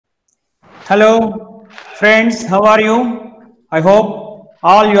Hello, friends. How are you? I hope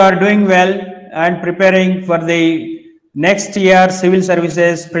all you are doing well and preparing for the next year civil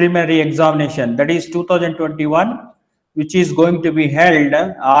services preliminary examination, that is 2021, which is going to be held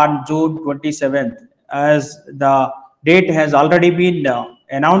on June 27th, as the date has already been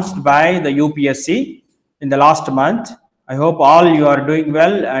announced by the UPSC in the last month. I hope all you are doing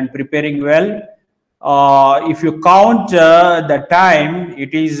well and preparing well. If you count the time,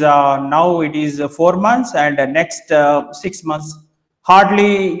 it is now it is 4 months, and next 6 months,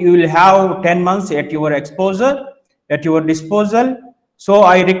 hardly you will have 10 months at your exposure, at your disposal. So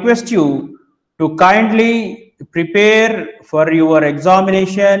I request you to kindly prepare for your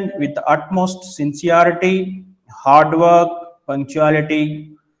examination with utmost sincerity, hard work,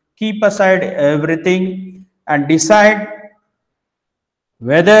 punctuality. Keep aside everything and decide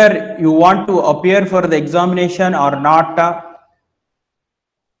whether you want to appear for the examination or not,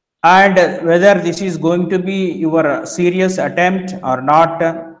 and whether this is going to be your serious attempt or not.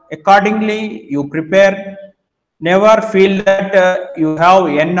 Accordingly, you prepare. Never feel that you have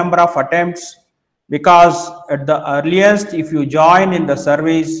n number of attempts, because at the earliest, if you join in the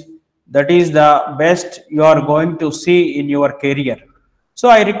service, that is the best you are going to see in your career. So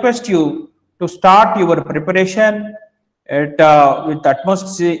I request you to start your preparation with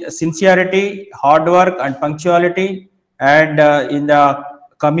utmost sincerity, hard work, and punctuality. And in the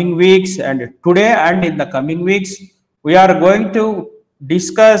coming weeks, and today and in the coming weeks, we are going to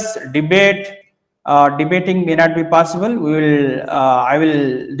discuss, debate. Debating may not be possible. I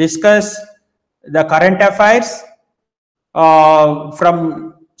will discuss the current affairs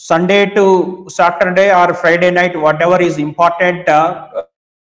from Sunday to Saturday or Friday night, whatever is important.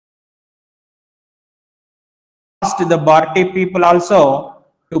 Asked the Bharti people also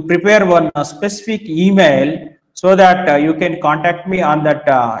to prepare one specific email, so that you can contact me on that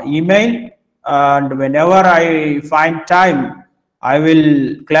email, and whenever I find time, I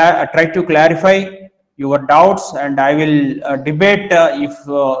will try to clarify your doubts, and I will debate if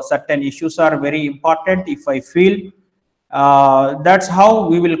certain issues are very important, if I feel. That's how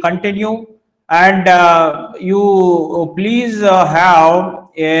we will continue. And you please have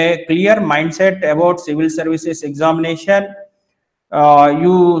a clear mindset about civil services examination.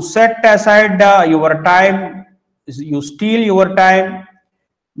 You set aside your time, you steal your time,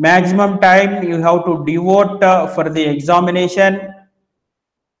 maximum time you have to devote for the examination.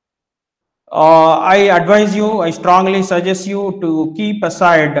 I advise you, I strongly suggest you to keep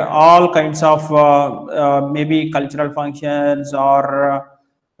aside all kinds of maybe cultural functions or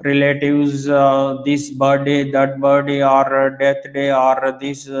relatives, this birthday, that birthday, or death day, or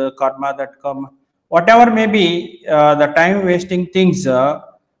this karma, that karma, whatever may be the time wasting things,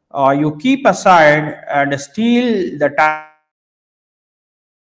 you keep aside and steal the time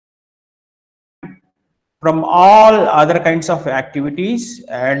from all other kinds of activities,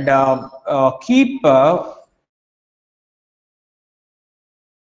 and keep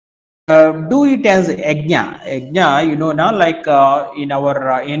do it as yajna. You know, now, like in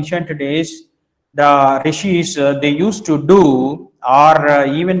our ancient days, the rishis, they used to do, or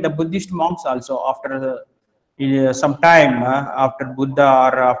even the Buddhist monks also, after some time, after Buddha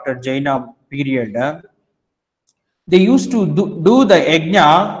or after Jaina period, they used to do the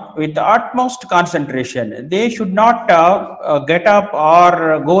yajna with utmost concentration. They should not get up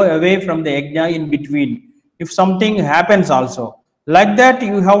or go away from the yajna in between, if something happens also. Like that,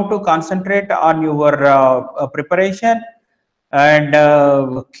 you have to concentrate on your preparation, and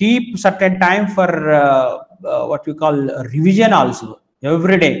keep certain time for what we call revision also.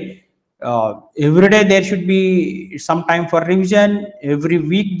 Every day there should be some time for revision. Every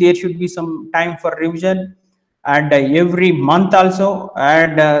week there should be some time for revision, and every month also.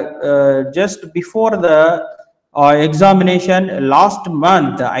 And just before the examination last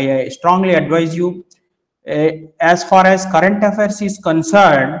month, I strongly advise you, as far as current affairs is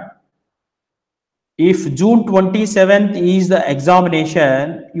concerned, if June 27th is the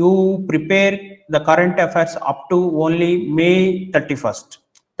examination, you prepare the current affairs up to only May 31st.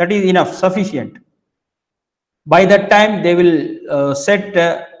 That is enough, sufficient. By that time, they will set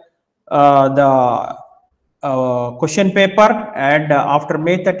the question paper, and after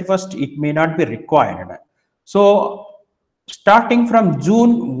May 31st, it may not be required. So, starting from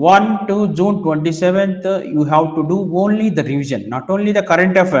June 1 to June 27th, you have to do only the revision, not only the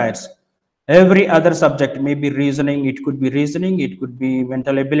current affairs. Every other subject, maybe reasoning, it could be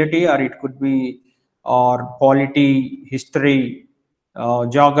mental ability, or it could be or polity, history,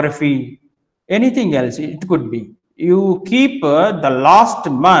 geography, anything else it could be. You keep the last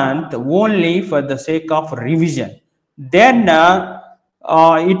month only for the sake of revision. Then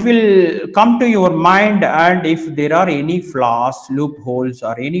it will come to your mind, and if there are any flaws, loopholes,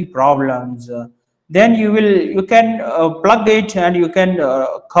 or any problems, then you can plug it, and you can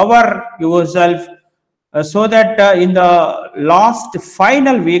cover yourself, so that in the last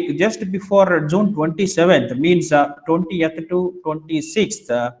final week, just before June 27th, means 20th to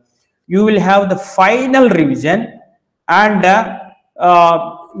 26th, you will have the final revision, and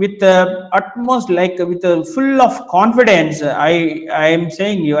with utmost, like with full of confidence, I am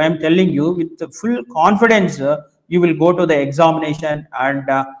saying you, I am telling you, with full confidence, you will go to the examination, and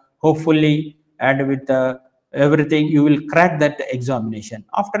hopefully, and with everything, you will crack that examination.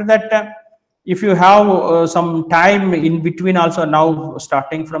 After that, if you have some time in between also, now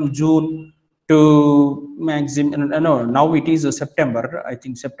starting from June to maximum, no, now it is September, I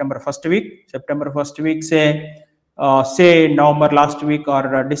think September first week, say November last week,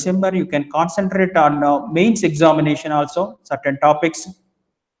 or December, you can concentrate on mains examination also, certain topics,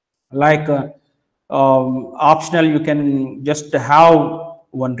 like optional, you can just have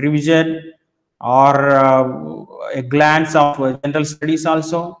one revision, or a glance of general studies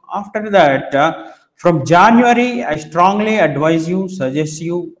also. After that, from January, I strongly advise you, suggest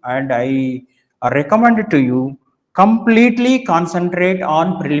you, and I recommend to you, completely concentrate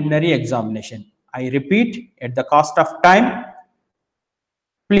on preliminary examination. I repeat, at the cost of time,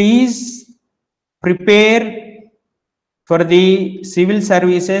 please prepare for the civil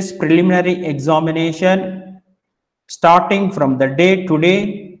services preliminary examination starting from the day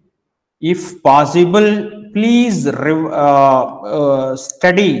today. If possible, please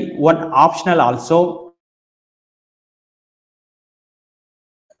study one optional also.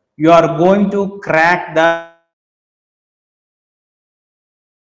 You are going to crack that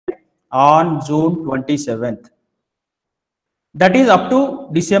on June 27th. That is up to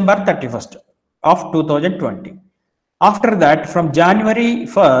December 31st of 2020. After that, from January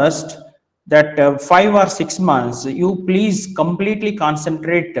 1st, that 5 or 6 months, you please completely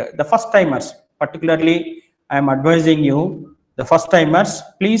concentrate. The first timers, particularly, I am advising you, the first timers,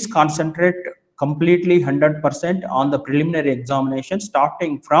 please concentrate completely 100% on the preliminary examination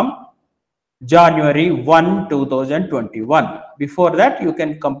starting from January 1, 2021. Before that, you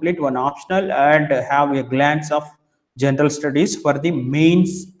can complete one optional and have a glance of general studies for the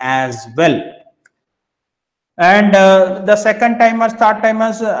mains as well. And the second timers, third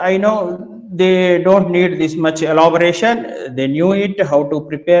timers, I know they don't need this much elaboration. They knew it, how to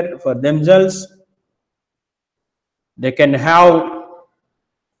prepare for themselves. They can have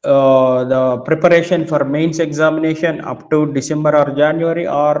the preparation for mains examination up to December or January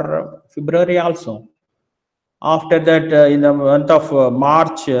or February also. After that, in the month of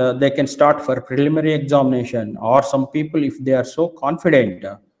March, they can start for preliminary examination, or some people, if they are so confident,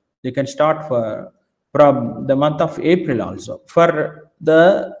 they can start from the month of April also. For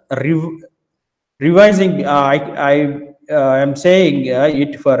the revising, I am saying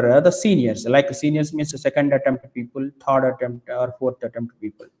it for the seniors, like seniors means second attempt people, third attempt, or fourth attempt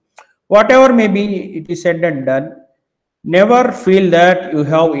people. Whatever may be, it is said and done. Never feel that you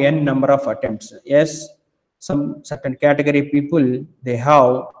have n number of attempts. Yes, some certain category people, they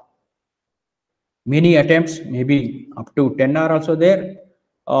have many attempts, maybe up to 10 are also there,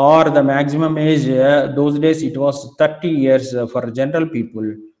 or the maximum age, those days it was 30 years for general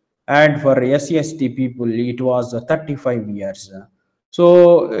people, and for SCST people it was 35 years.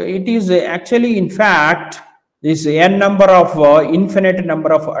 So it is actually, in fact, this n number of infinite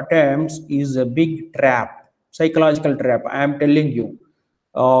number of attempts is a big trap, psychological trap, I am telling you,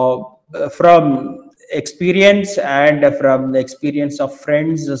 from experience, and from the experience of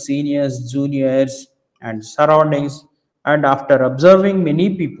friends, seniors, juniors, and surroundings, and after observing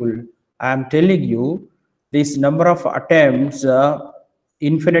many people, I am telling you, this number of attempts,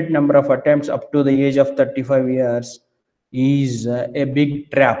 infinite number of attempts up to the age of 35 years is a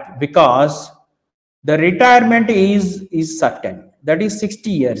big trap, because the retirement is certain, that is 60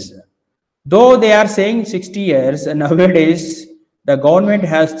 years. Though they are saying 60 years, nowadays the government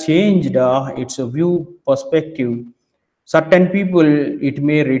has changed its view perspective. Certain people, it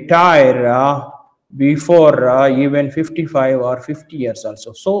may retire before even 55 or 50 years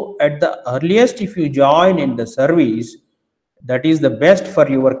also. So at the earliest, if you join in the service, that is the best for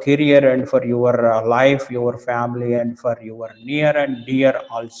your career, and for your life, your family, and for your near and dear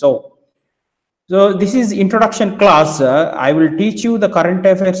also. So this is introduction class. I will teach you the current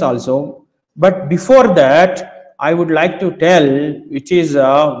affairs also. But before that, I would like to tell, which is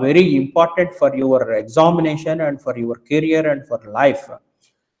very important for your examination and for your career and for life.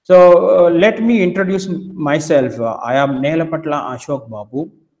 So let me introduce myself. I am Nelapatla Ashok Babu,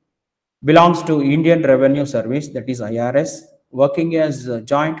 belongs to Indian Revenue Service, that is IRS. working as a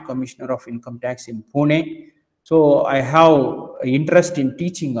joint commissioner of income tax in Pune. So I have interest in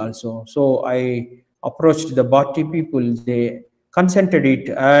teaching also. So I approached the Bhatti people, they consented it,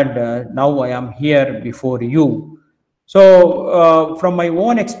 and now I am here before you. So from my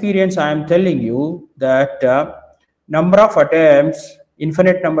own experience, I am telling you that number of attempts,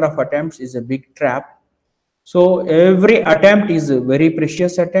 infinite number of attempts is a big trap. So every attempt is a very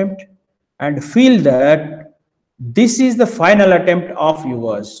precious attempt, and feel that this is the final attempt of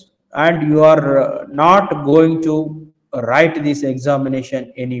yours, and you are not going to write this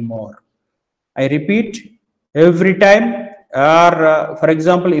examination anymore. I repeat, every time, or for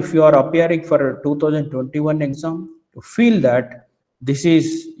example, if you are appearing for 2021 exam, to feel that this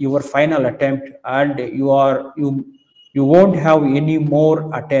is your final attempt, and you won't have any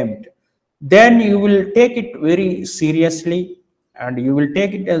more attempt, then you will take it very seriously, and you will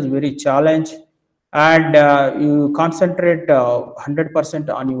take it as very challenge, and you concentrate 100%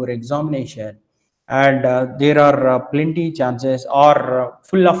 on your examination, and there are plenty chances, or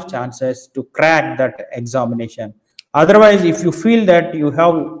full of chances to crack that examination. Otherwise, if you feel that you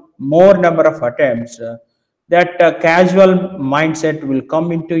have more number of attempts, that casual mindset will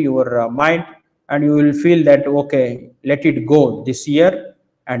come into your mind, and you will feel that, okay, let it go this year,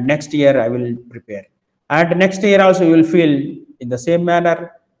 and next year I will prepare, and next year also you will feel in the same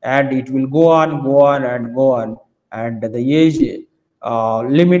manner, and it will go on and go on, and the age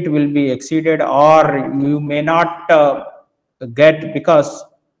limit will be exceeded, or you may not get, because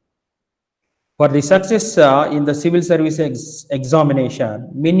for the success in the civil service examination,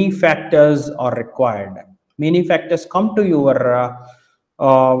 many factors are required. Many factors come to your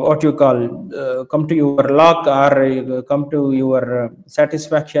what you call come to your luck, or come to your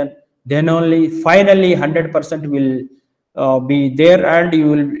satisfaction. Then only finally 100% will be there, and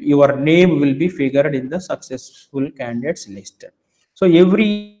your name will be figured in the successful candidates list. So every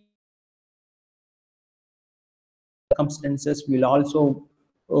year circumstances will also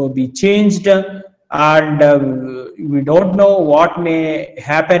be changed, and we don't know what may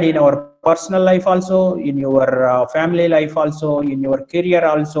happen in our personal life also, in your family life also, in your career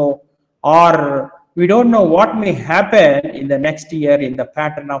also, or we don't know what may happen in the next year in the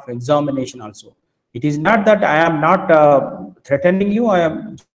pattern of examination also. It is not that I am not threatening you, I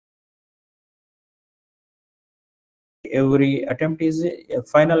am every attempt is a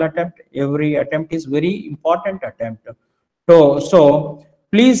final attempt, every attempt is very important attempt. So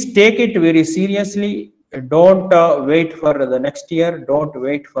please take it very seriously. Don't wait for the next year, don't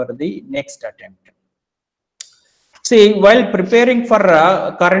wait for the next attempt. See, while preparing for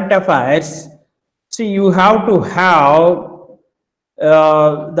current affairs, see, you have to have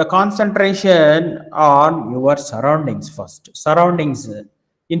the concentration on your surroundings first. Surroundings.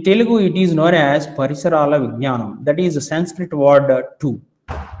 In Telugu, it is known as Parisarala Vijnanam. That is a Sanskrit word too.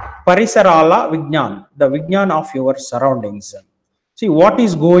 Parisarala Vijnan, the Vijnan of your surroundings. See what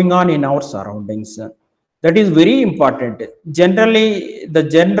is going on in our surroundings. That is very important. Generally, the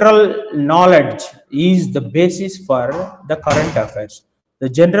general knowledge is the basis for the current affairs. The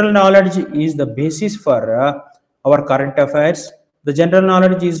general knowledge is the basis for our current affairs. The general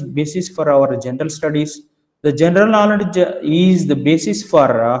knowledge is basis for our general studies. The general knowledge is the basis for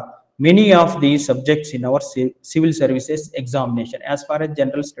many of the subjects in our civil services examination as far as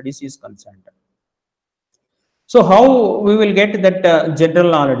general studies is concerned. So how we will get that general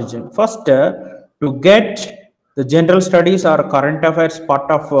knowledge? First, to get the general studies or current affairs part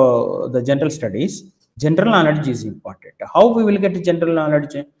of the general studies, general knowledge is important. How we will get general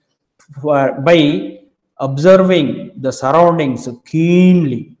knowledge? By observing the surroundings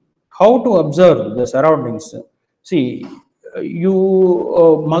keenly. How to observe the surroundings? See,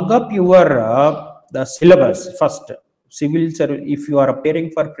 you mug up your the syllabus first. Civil service, if you are appearing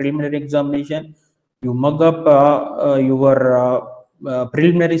for preliminary examination, you mug up your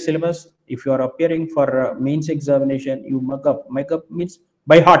preliminary syllabus. If you are appearing for mains examination, you mug up means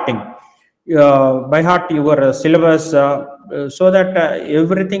by hearting, by heart your syllabus, so that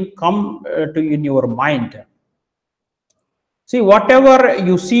everything come to in your mind. See, whatever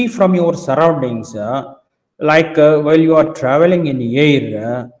you see from your surroundings, like while you are traveling in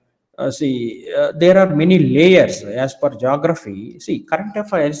air, there are many layers as per geography. See, current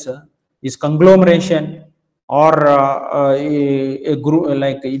affairs is conglomeration, or a group,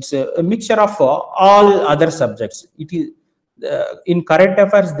 like it's a mixture of all other subjects. It is in current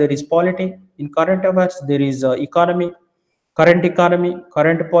affairs there is polity. In current affairs there is economy, current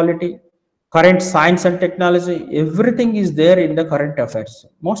polity, current science and technology. Everything is there in the current affairs.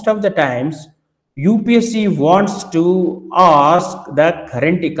 Most of the times, UPSC wants to ask the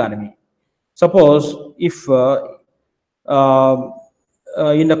current economy. Suppose if uh,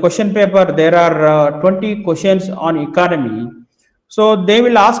 in the question paper there are 20 questions on economy, so they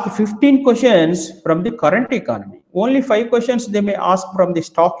will ask 15 questions from the current economy. Only 5 questions they may ask from the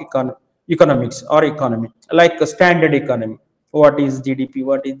economics or economy, like a standard economy. What is GDP,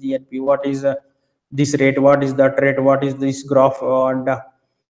 what is GNP, what is this rate, what is that rate, what is this graph, and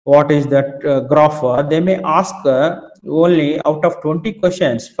what is that graph. They may ask only out of 20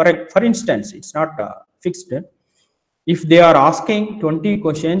 questions. For instance, it's not fixed. If they are asking 20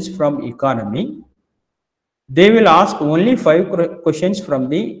 questions from economy, they will ask only 5 questions from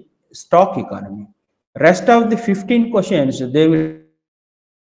the stock economy. Rest of the 15 questions they will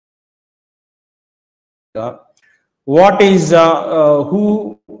what is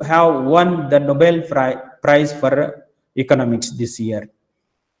who have won the Nobel Prize for economics this year,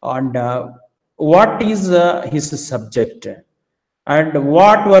 and what is his subject, and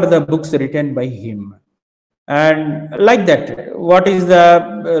what were the books written by him, and like that. What is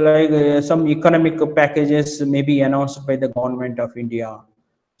the some economic packages may be announced by the government of India,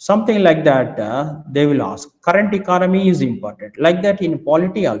 something like that. They will ask. Current economy is important. Like that in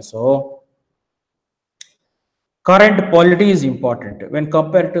polity also, current polity is important when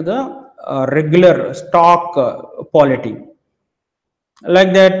compared to the regular stock polity.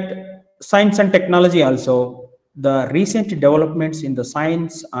 Like that, science and technology also, the recent developments in the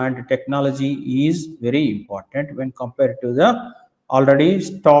science and technology is very important when compared to the already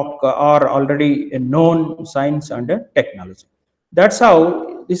stock or already known science and technology. That's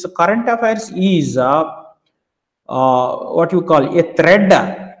how this current affairs is what you call a thread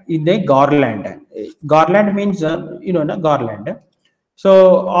in the garland. Garland means garland.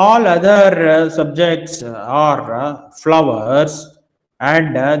 So all other subjects are flowers,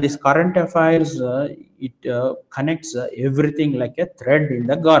 and this current affairs it connects everything like a thread in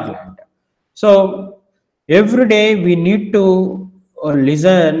the garland. So every day we need to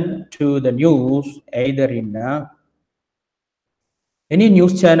listen to the news either in any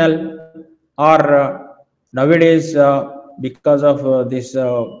news channel, or nowadays because of this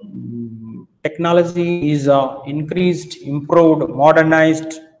technology is increased, improved,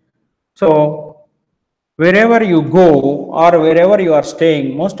 modernized. So wherever you go or wherever you are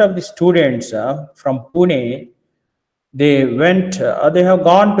staying, most of the students from Pune, they have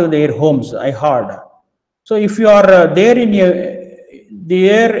gone to their homes, I heard. So if you are there in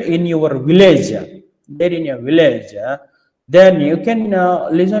your village, then you can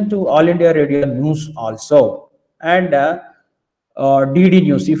listen to All India Radio News also, and DD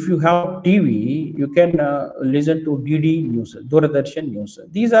News. If you have TV, you can listen to DD News, Doordarshan News.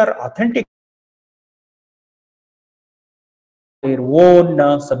 These are authentic, their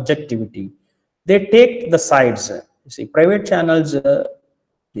own subjectivity. They take the sides. You see, private channels,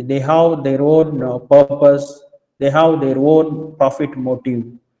 they have their own purpose, they have their own profit motive,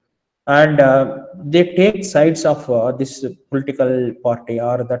 and they take sides of this political party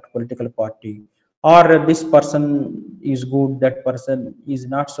or that political party, or this person is good, that person is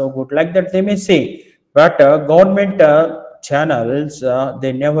not so good, like that they may say. But government channels,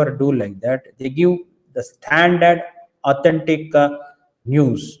 they never do like that. They give the standard authentic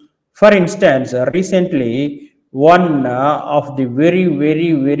news. For instance, recently one of the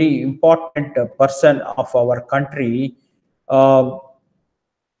very important person of our country uh,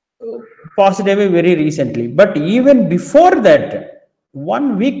 passed away very recently. But even before that,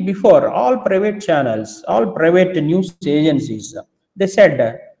 1 week before, all private channels, all private news agencies, they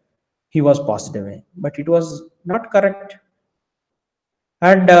said he was passed away, but it was not correct.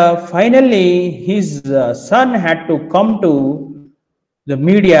 And finally, his son had to come to the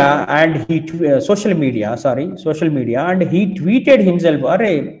media, and social media, and he tweeted himself,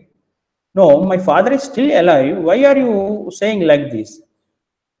 "Arey, no, my father is still alive. Why are you saying like this?"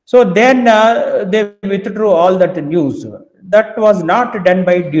 So then they withdrew all that news. That was not done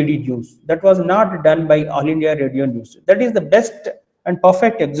by DD News. That was not done by All India Radio News. That is the best and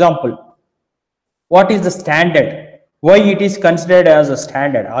perfect example. What is the standard? Why it is considered as a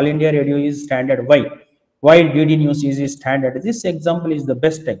standard? All India Radio is standard. Why? Why DD News is a standard? This example is the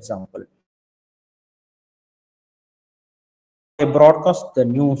best example. They broadcast the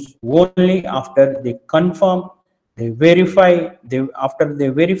news only after they confirm, they verify, after they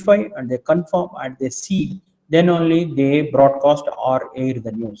verify and they confirm and they see, then only they broadcast or air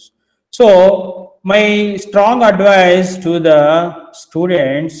the news. So my strong advice to the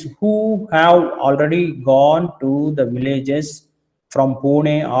students who have already gone to the villages from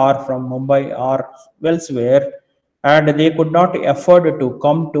Pune or from Mumbai or elsewhere, and they could not afford to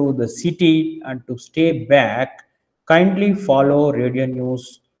come to the city and to stay back, kindly follow radio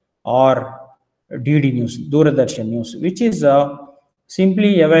news or DD News, Doordarshan News, which is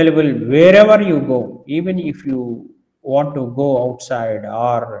simply available wherever you go. Even if you want to go outside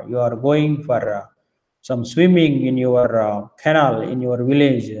or you are going for some swimming in your canal in your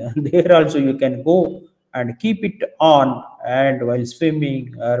village, there also you can go and keep it on, and while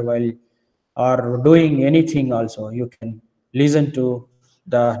swimming or doing anything also you can listen to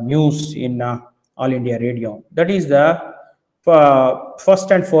the news in All India Radio. That is the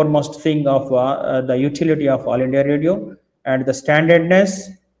first and foremost thing of the utility of All India Radio, and the standardness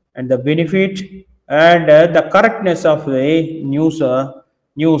and the benefit and the correctness of the news,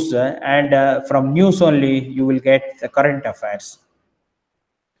 and from news only you will get the current affairs.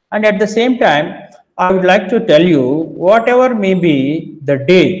 And at the same time, I would like to tell you, whatever may be the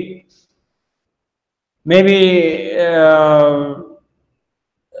day, maybe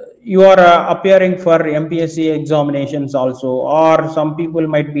you are appearing for MPSC examinations also, or some people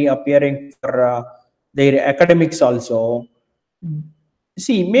might be appearing for their academics also.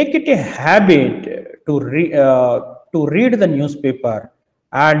 See, make it a habit to read the newspaper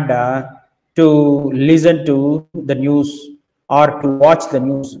and to listen to the news or to watch the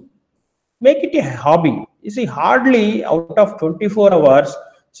news. Make it a hobby. You see, hardly out of 24 hours,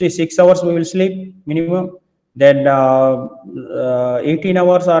 see, 6 hours we will sleep minimum, then 18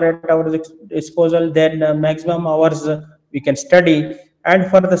 hours are at our disposal, then maximum hours we can study. And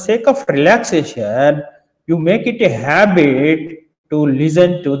for the sake of relaxation, you make it a habit to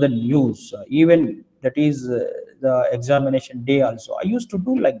listen to the news, even that is the examination day also. I used to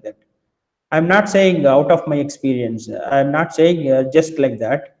do like that. I'm not saying out of my experience. I'm not saying just like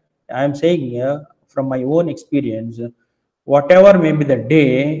that. I'm saying from my own experience. Whatever may be the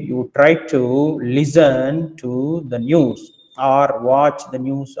day, you try to listen to the news or watch the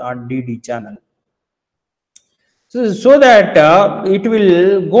news on DD channel. So that it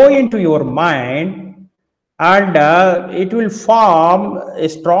will go into your mind, and it will form a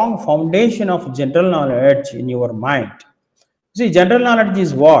strong foundation of general knowledge in your mind. See, general knowledge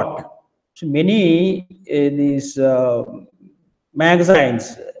is what? So many these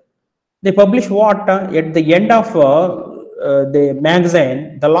magazines, they publish what at the end of the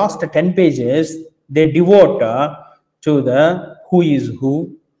magazine, the last 10 pages, they devote to the who is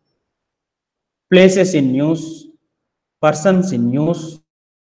who, places in news, persons in news,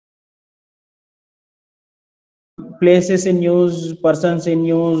 places in news, persons in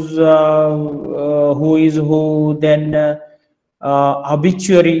news, who is who, then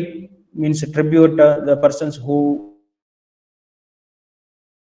obituary means tribute, the persons who.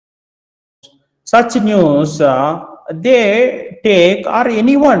 Such news they take, or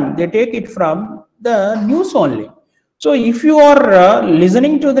anyone, they take it from the news only. So if you are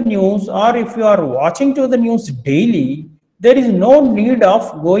listening to the news, or if you are watching to the news daily, there is no need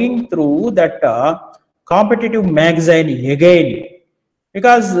of going through that competitive magazine again,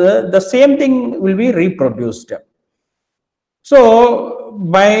 because the same thing will be reproduced. So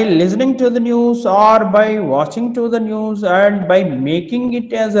by listening to the news or by watching to the news and by making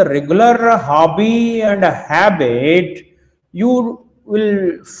it as a regular hobby and a habit, you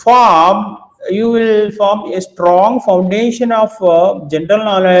will form a strong foundation of general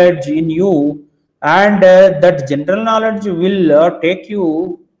knowledge in you, and that general knowledge will take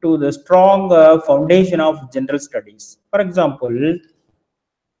you to the strong foundation of general studies. For example,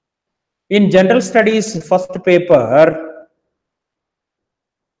 in general studies first paper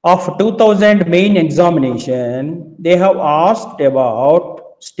of 2000 main examination, they have asked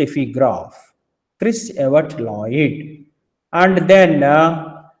about Steffi Graf, Chris Evert Lloyd, and then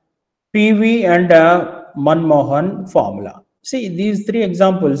PV and Manmohan formula. See, these three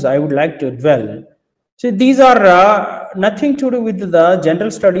examples I would like to dwell. See, these are nothing to do with the general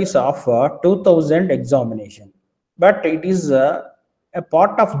studies of 2000 examination, but it is a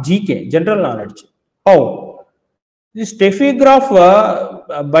part of GK, general knowledge. How? This Steffi Graf,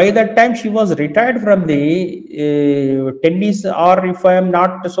 by that time she was retired from the tennis, or if I am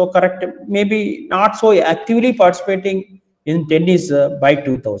not so correct, maybe not so actively participating in tennis by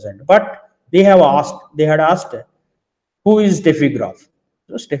 2000. But they had asked, who is Steffi Graf?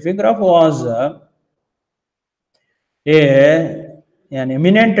 So Steffi Graf was an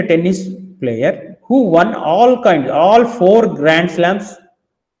eminent tennis player who won all four Grand Slams,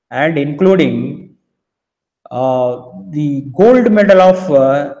 and including the gold medal of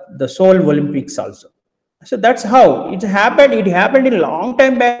the Seoul Olympics also. So that's how it happened. It happened a long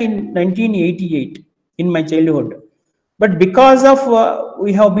time back in 1988 in my childhood. But because of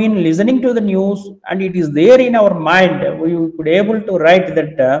we have been listening to the news and it is there in our mind, we could able to write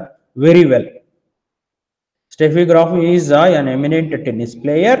that very well. Steffi Graf is an eminent tennis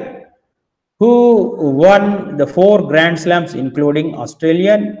player who won the 4 Grand Slams, including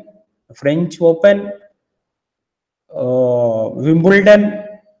Australian, French Open, Wimbledon,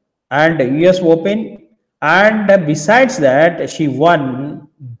 and US Open. And besides that, she won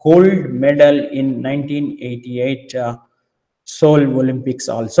gold medal in 1988 Seoul Olympics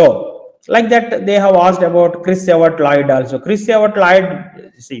also. Like that, they have asked about Chris Evert Lloyd also. Chris Evert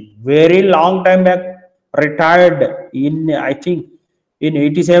Lloyd, see, very long time back, retired in, I think, in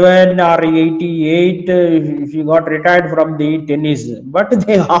 87 or 88, she got retired from the tennis. But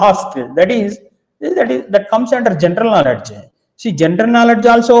they asked, that comes under general knowledge. See, general knowledge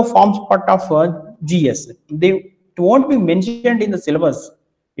also forms part of GS. It won't be mentioned in the syllabus.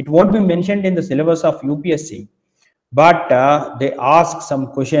 It won't be mentioned in the syllabus of UPSC, but they ask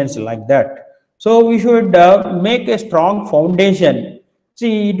some questions like that. So we should make a strong foundation.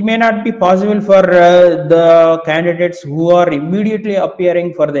 See, it may not be possible for the candidates who are immediately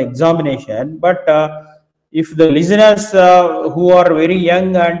appearing for the examination, but if the listeners who are very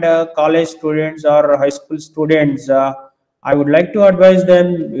young and college students or high school students, I would like to advise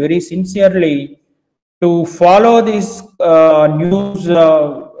them very sincerely to follow this news,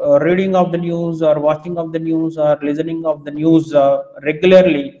 reading of the news or watching of the news or listening of the news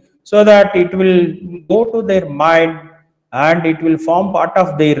regularly, so that it will go to their mind and it will form part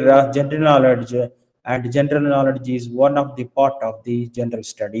of their general knowledge. And general knowledge is one of the part of the general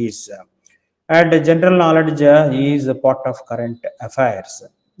studies. And general knowledge is a part of current affairs.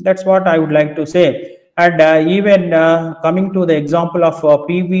 That's what I would like to say. And even coming to the example of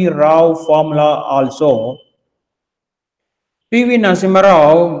PV Rao formula also, PV Narasimha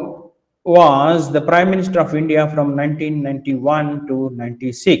Rao was the Prime Minister of India from 1991 to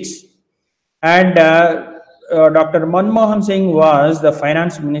 96. And Dr. Manmohan Singh was the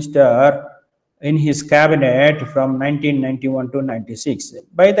Finance Minister in his cabinet from 1991 to 96.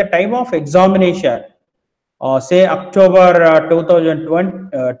 By the time of examination, say October 2020,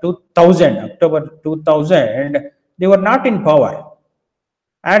 2000, October 2000, they were not in power,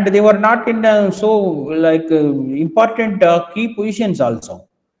 and they were not in so like important key positions also.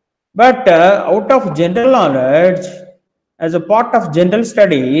 But out of general knowledge, as a part of general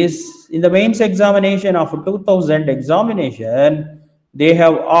studies, in the mains examination of 2000 examination, they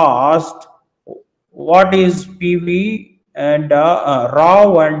have asked what is PV and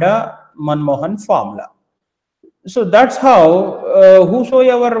Rao and Manmohan formula. So that's how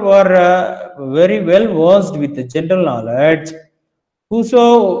whosoever were very well versed with the general knowledge,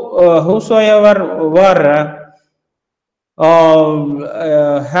 whosoever were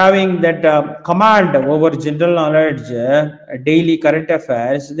having that command over general knowledge, daily current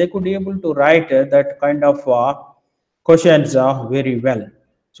affairs, they could be able to write that kind of questions very well.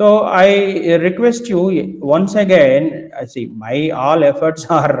 So I request you once again, I see my all efforts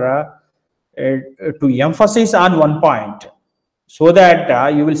are to emphasize on one point, so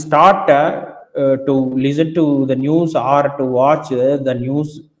that you will start to listen to the news or to watch the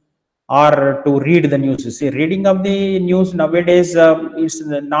news or to read the news. See, reading of the news nowadays is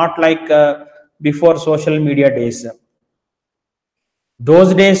not like before social media days.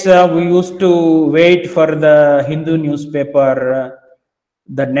 Those days we used to wait for the Hindu newspaper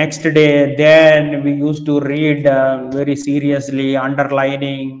the next day. Then we used to read very seriously,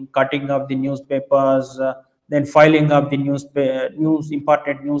 underlining, cutting of the newspapers, then filing of the news,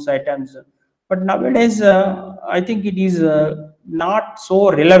 important news items. But nowadays, I think it is not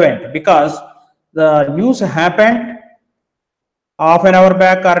so relevant, because the news happened half an hour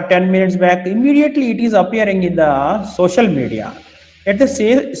back or 10 minutes back, immediately it is appearing in the social media. At the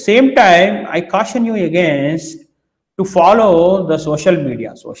same time, I caution you against to follow the social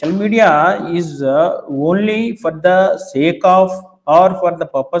media. Social media is only for the sake of, or for the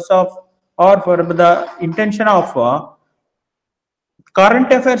purpose of, or for the intention of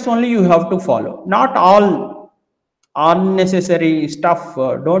current affairs only you have to follow. Not all unnecessary stuff.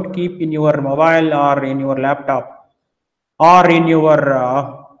 Don't keep in your mobile or in your laptop or in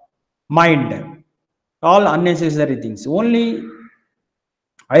your mind. All unnecessary things. Only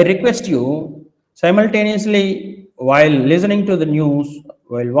I request you, simultaneously, while listening to the news,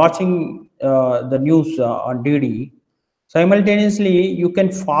 while watching the news on DD, simultaneously you can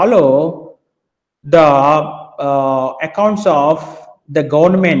follow the accounts of the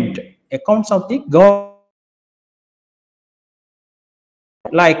government, accounts of the government,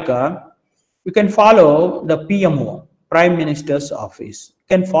 like you can follow the PMO, Prime Minister's office.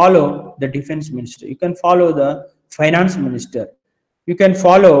 You can follow the Defense Minister. You can follow the Finance Minister. You can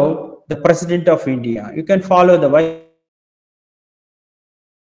follow the President of India. You can follow the Vice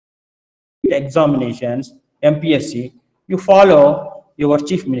examinations, MPSC. You follow your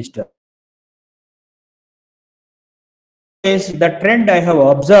Chief Minister. is the trend I have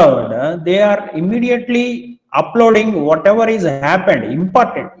observed. They are immediately uploading whatever is happened,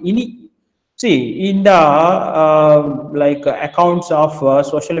 important. See, in the like accounts of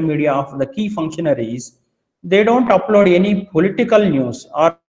social media of the key functionaries, they don't upload any political news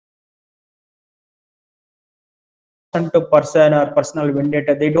or person to person or personal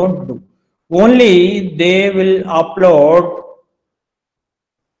vendetta. They don't do. Only they will upload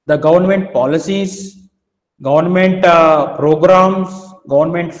the government policies, government programs,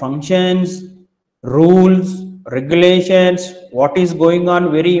 government functions, rules, regulations, what is going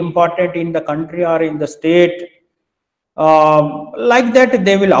on very important in the country or in the state. Like that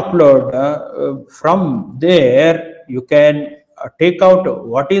they will upload. From there you can take out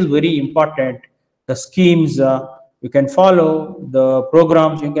what is very important, the schemes you can follow, the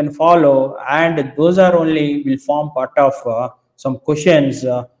programs you can follow, and those are only will form part of some questions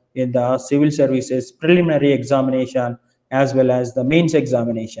in the civil services preliminary examination as well as the mains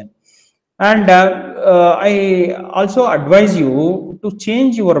examination. And I also advise you to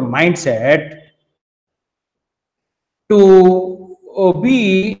change your mindset to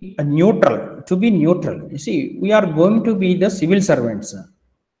be neutral, to be neutral. You see, we are going to be the civil servants.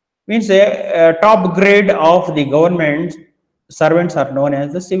 Means a top grade of the government servants are known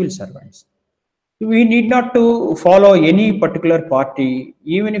as the civil servants. We need not to follow any particular party,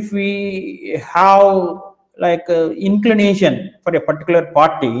 even if we have like inclination for a particular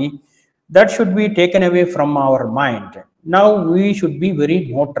party, that should be taken away from our mind. Now we should be very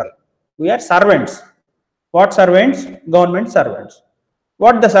neutral. We are servants. What servants? Government servants.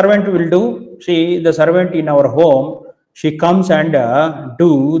 What the servant will do? See, the servant in our home, she comes and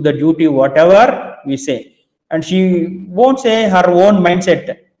do the duty whatever we say, and she won't say her own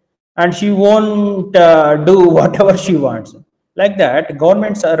mindset, and she won't do whatever she wants. Like that,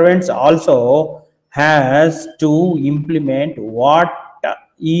 government servants also has to implement what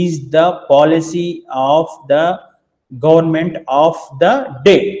is the policy of the government of the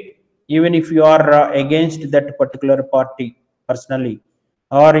day, even if you are against that particular party personally,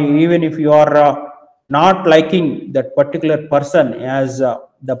 or even if you are not liking that particular person as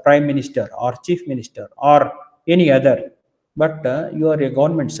the prime minister or chief minister or any other, but you are a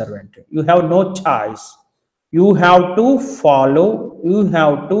government servant, you have no choice. You have to follow, you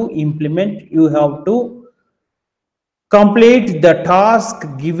have to implement, you have to complete the task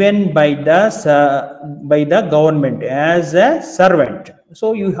given by the government as a servant.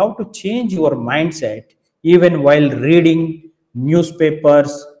 So you have to change your mindset even while reading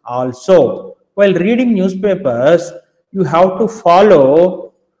newspapers. Also, while reading newspapers, you have to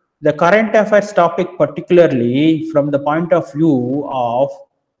follow the current affairs topic, particularly from the point of view of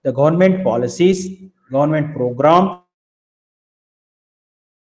the government policies, government programs,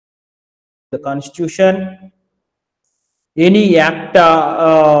 the constitution. Any act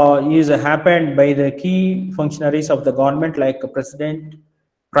is happened by the key functionaries of the government like president,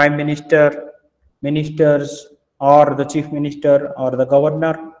 prime minister, ministers, or the chief minister or the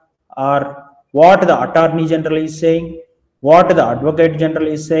governor, or what the attorney general is saying, what the advocate general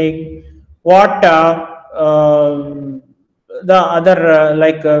is saying, what the other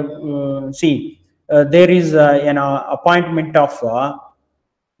there is an appointment of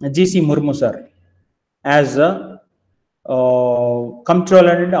GC Murmu sir as a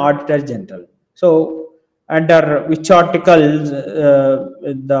Comptroller and Auditor General. So, under which articles,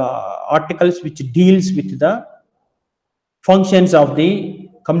 the articles which deals with the functions of the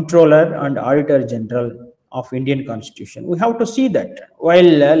Comptroller and Auditor General of Indian Constitution. We have to see that while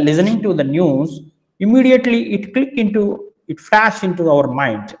listening to the news, immediately it flash into our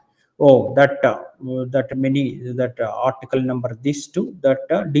mind. Oh, that article number this two that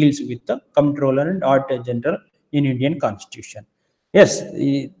deals with the Comptroller and Auditor General in Indian Constitution. Yes,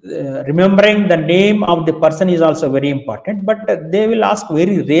 remembering the name of the person is also very important, but they will ask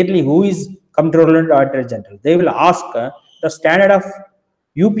very rarely who is Comptroller and Auditor General. They will ask the standard of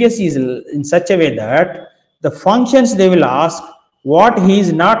UPSC is in such a way that the functions they will ask, what he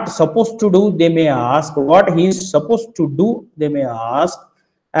is not supposed to do, they may ask, what he is supposed to do, they may ask,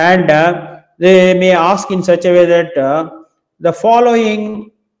 and they may ask in such a way that the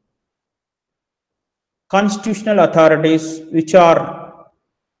following constitutional authorities which are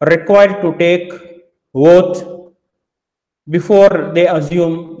required to take oath before they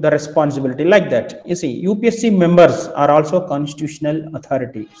assume the responsibility, like that. You see, UPSC members are also constitutional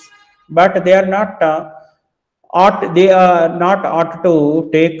authorities, but they are not ought to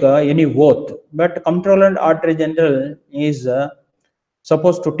take any oath. But Comptroller and Auditor General is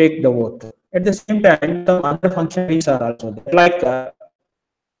supposed to take the oath. At the same time, some other functionaries are also there, like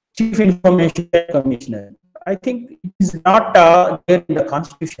Chief Information Commissioner I think it is not there in the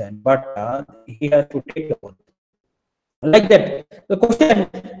constitution, but he has to take the oath. Like that, the question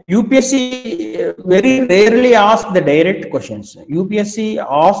UPSC very rarely asks the direct questions. UPSC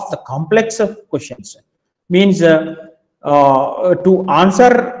asks the complex of questions. Means to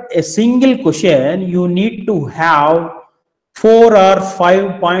answer a single question, you need to have 4 or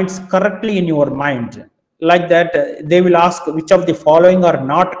 5 points correctly in your mind. Like that, they will ask which of the following are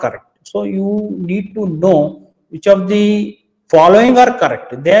not correct. So you need to know which of the following are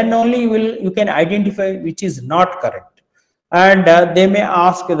correct. Then only you can identify which is not correct. And they may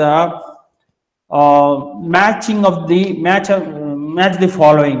ask the matching of the match the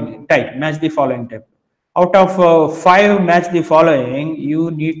following type. Match the following type. Out of 5 match the following,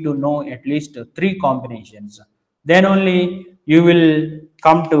 you need to know at least 3 combinations. Then only you will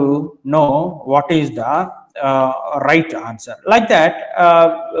come to know what is the right answer. Like that,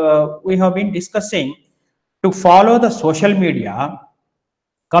 we have been discussing to follow the social media.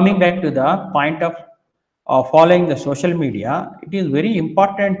 Coming back to the point of following the social media, it is very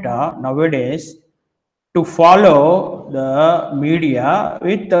important nowadays to follow the media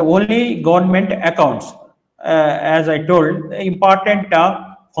with only government accounts. As I told, the important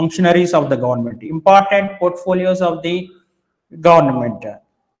functionaries of the government, important portfolios of the government.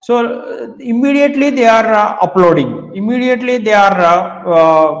 So immediately they are uploading. Immediately they are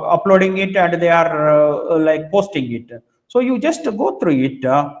uploading it, and they are like posting it. So you just go through it,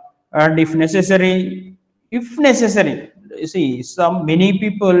 and if necessary, you see, some many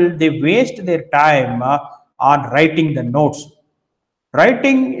people they waste their time on writing the notes.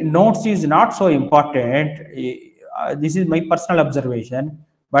 Writing notes is not so important. This is my personal observation,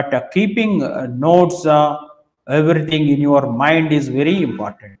 but keeping notes, everything in your mind is very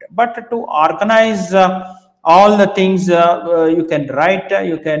important. But to organize all the things, you can write,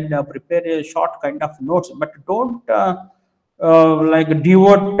 you can prepare a short kind of notes, but don't like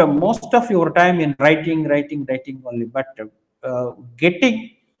devote most of your time in writing only. But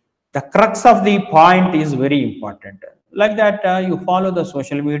getting the crux of the point is very important. Like that, you follow the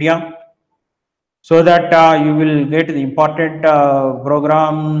social media, so that you will get the important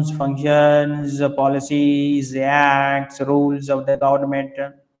programs, functions, policies, acts, rules of the government.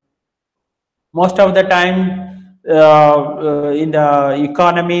 Most of the time, in the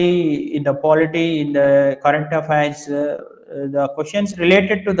economy, in the polity, in the current affairs, the questions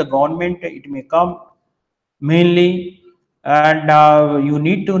related to the government, it may come mainly. And you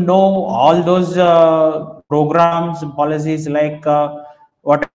need to know all those programs, policies, like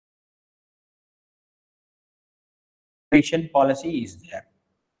what education policy is there.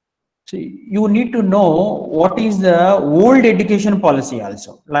 So you need to know what is the old education policy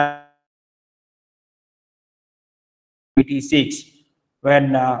also, like 86,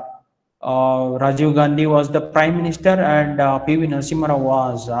 when Rajiv Gandhi was the prime minister, and PV Narasimha Rao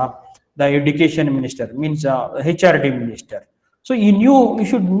was the education minister, means HRD minister. So you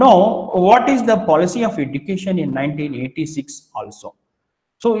should know what is the policy of education in 1986 also.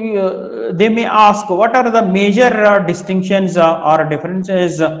 So they may ask what are the major distinctions or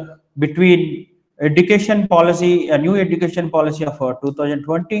differences between education policy, a new education policy of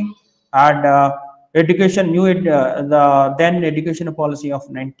 2020, and the then education policy of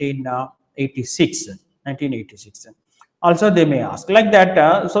 1986. 1986. Also, they may ask like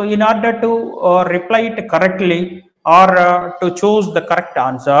that. So, in order to reply it correctly, or to choose the correct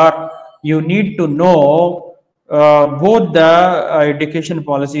answer, you need to know both the education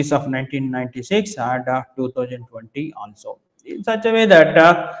policies of 1996 and 2020 also, in such a way that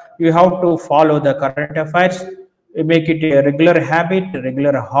you have to follow the current affairs, make it a regular habit,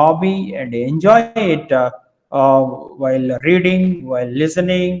 regular hobby, and enjoy it while reading, while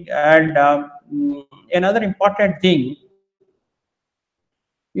listening. And another important thing,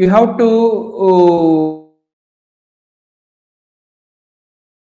 you have to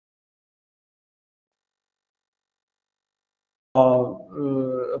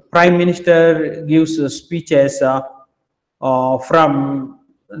prime minister gives speeches from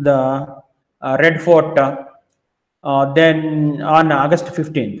the Red Fort, then on August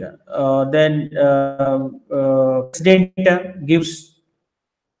 15th. Then president gives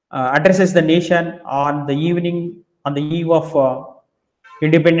addresses the nation on the evening, on the eve of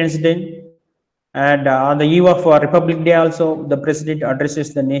Independence Day, and on the eve of Republic Day also, the president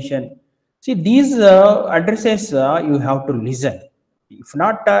addresses the nation. See, these addresses you have to listen. If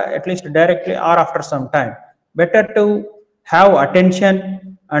not, at least directly or after some time. Better to have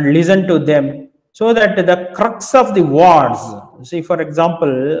attention and listen to them, so that the crux of the words. See, for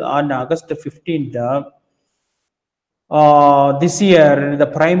example, on August 15th, this year the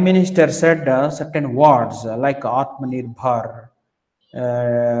Prime Minister said certain words like Atmanirbhar,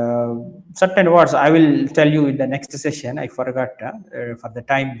 certain words I will tell you in the next session. I forgot for the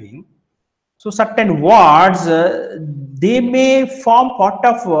time being. So certain words they may form part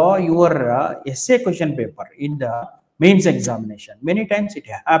of your essay question paper in the mains examination. Many times it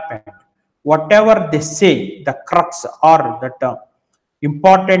happened. Whatever they say, the crux or that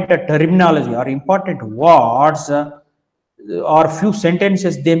important terminology or important words or few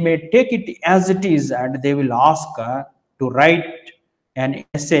sentences, they may take it as it is and they will ask to write an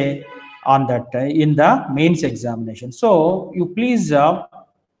essay on that in the mains examination. So you please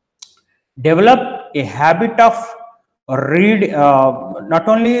develop a habit of not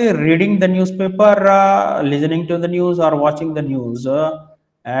only reading the newspaper, listening to the news or watching the news,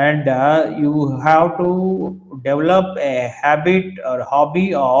 and you have to develop a habit or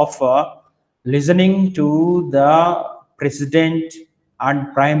hobby of listening to the president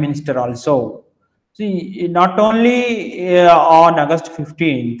and prime minister also. See, not only on August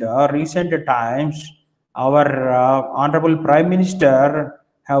 15th, recent times, our Honorable Prime Minister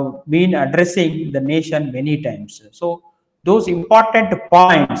have been addressing the nation many times. So those important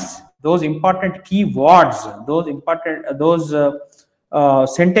points, those important key words, those important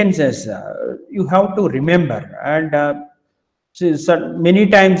sentences, you have to remember. And so many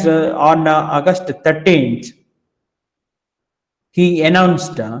times on August 13th, he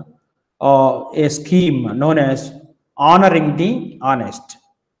announced a scheme known as honoring the honest.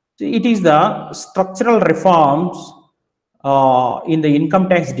 So it is the structural reforms in the income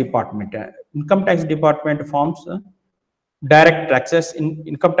tax department. Income tax department forms direct taxes.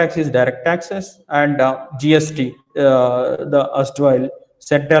 Income tax is direct taxes, and GST, the erstwhile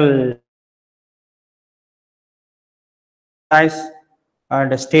central tax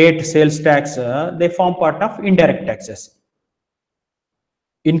and state sales tax, they form part of indirect taxes.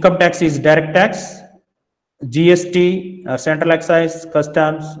 Income tax is direct tax, GST, central excise,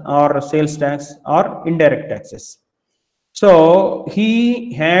 customs, or sales tax, or indirect taxes. So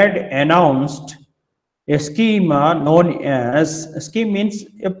he had announced a scheme known as, a scheme means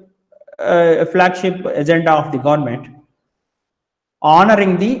a flagship agenda of the government,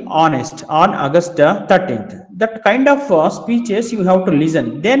 honoring the honest on August 13th. That kind of speeches you have to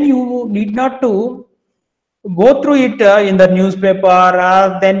listen. Then you need not to go through it in the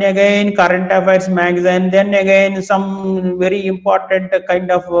newspaper, then again current affairs magazine, then again some very important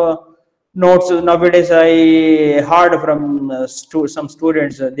kind of notes. Nowadays I heard from some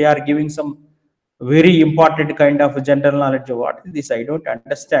students, they are giving some very important kind of general knowledge. What is this? I don't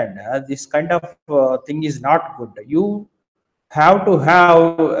understand. This kind of thing is not good. You have to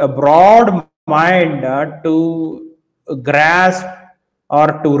have a broad mind to grasp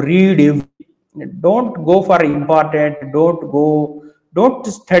or to read. Don't go for important, don't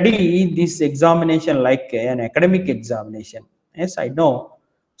study this examination like an academic examination. Yes, I know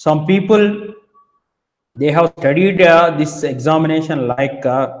some people, they have studied this examination like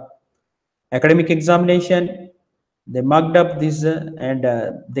academic examination. They mugged up this and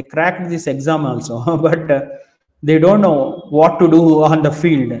they cracked this exam also but they don't know what to do on the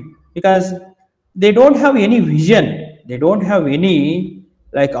field because they don't have any vision, they don't have any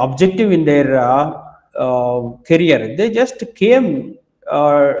like objective in their career. They just came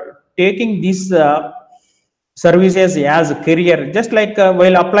taking this services as a career, just like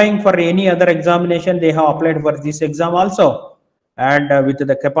while applying for any other examination, they have applied for this exam also, and with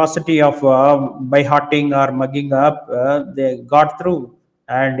the capacity of by hearting or mugging up, they got through,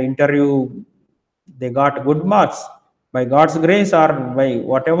 and interview they got good marks by God's grace or by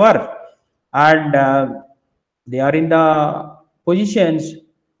whatever, and they are in the positions,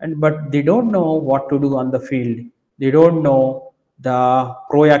 and but they don't know what to do on the field. They don't know the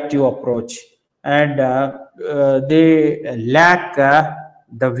proactive approach, and they lack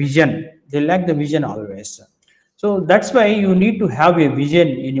the vision. They lack the vision always. So that's why you need to have a vision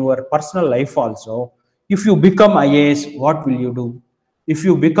in your personal life also. If you become IAS, what will you do? If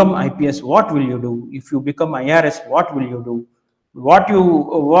you become IPS, what will you do? If you become IRS, what will you do? If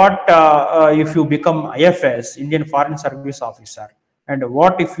you become IFS, Indian Foreign Service Officer, and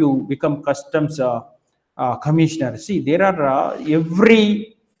what if you become Customs Commissioner? See, there are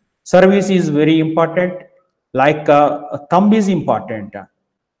every service is very important. Like a thumb is important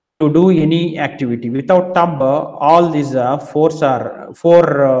to do any activity. Without thumb, all these four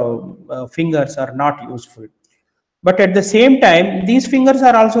fingers are not useful. But at the same time, these fingers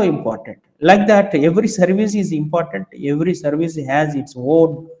are also important. Like that, every service is important. Every service has its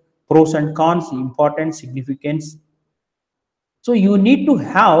own pros and cons, importance, significance. So you need to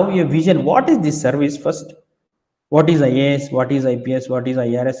have a vision. What is this service first? what is IAS, what is IPS, what is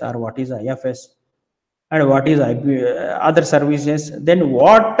IRS, or what is IFS, and what is other services. Then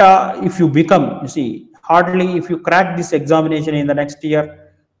what if you become, you see, hardly if you crack this examination in the next year,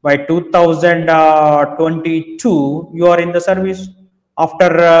 by 2022, you are in the service. After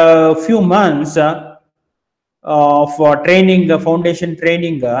a few months of training, foundation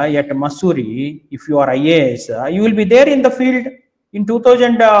training at Masuri, if you are IAS, you will be there in the field in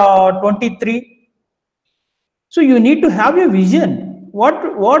 2023. So you need to have a vision.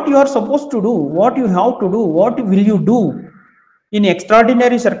 What you are supposed to do, what you have to do, what will you do in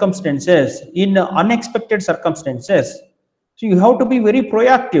extraordinary circumstances, in unexpected circumstances. So you have to be very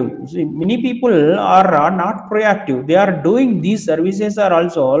proactive. See, many people are not proactive. They are doing these services are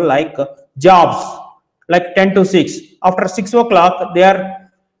also like jobs, like 10 to 6. After 6 o'clock, they are,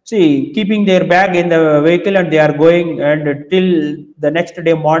 see, keeping their bag in the vehicle and they are going, and till the next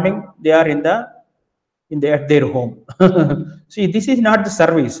day morning, they are at their home. See, this is not the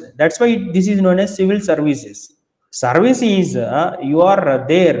service. That's why this is known as civil services. Service is you are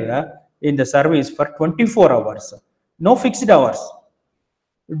there in the service for 24 hours, no fixed hours.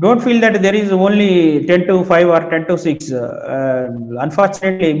 Don't feel that there is only 10 to 5 or 10 to 6.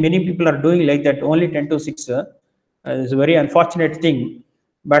 Unfortunately, many people are doing like that, only 10 to 6. It's a very unfortunate thing.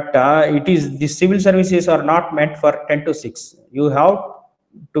 But it is, the civil services are not meant for 10 to 6. You have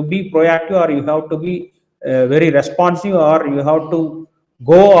to be proactive, or you have to be very responsive, or you have to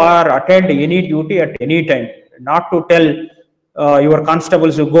go or attend any duty at any time. Not to tell your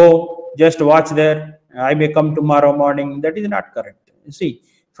constables to go, just watch there, I may come tomorrow morning. That is not correct. You see,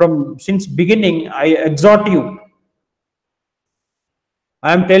 from since beginning, I exhort you,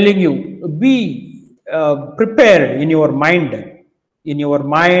 I am telling you, be prepared in your mind, in your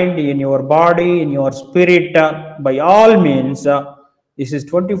body, in your spirit. By all means, this is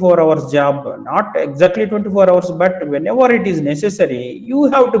 24 hours job, not exactly 24 hours, but whenever it is necessary, you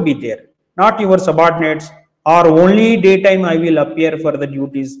have to be there, not your subordinates, or only daytime I will appear for the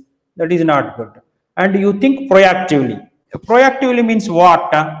duties. That is not good. And you think proactively. Proactively means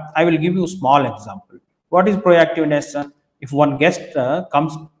what? I will give you a small example. What is proactiveness? If one guest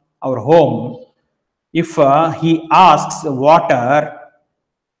comes our home, if he asks water,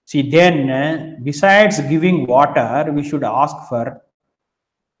 see, then besides giving water, we should ask for,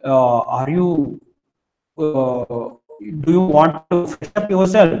 are you, do you want to fresh up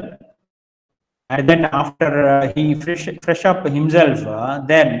yourself? And then after he fresh up himself,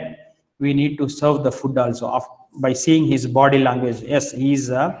 then we need to serve the food also by seeing his body language. Yes, he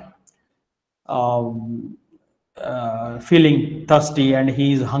is um, feeling thirsty and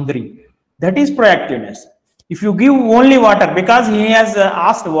he is hungry. That is proactiveness. If you give only water, because he has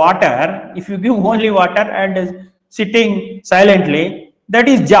asked water, if you give only water and sitting silently, that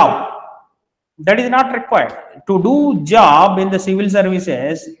is job. That is not required. To do job in the civil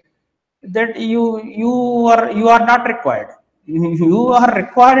services, that you are not required. You are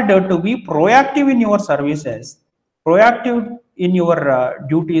required to be proactive in your services, proactive in your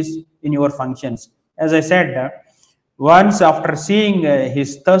duties, in your functions. As I said, once after seeing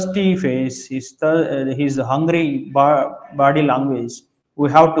his thirsty face, his hungry body language,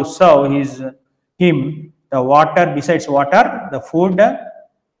 we have to serve him the water, besides water, the food,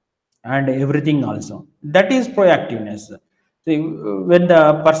 and everything also. That is proactiveness. See, when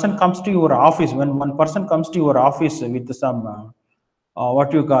the person comes to your office, when one person comes to your office with some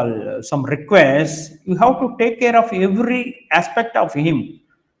what you call some requests, you have to take care of every aspect of him,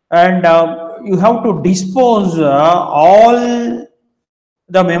 and you have to dispose all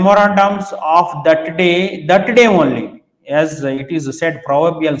the memorandums of that day only. As it is said,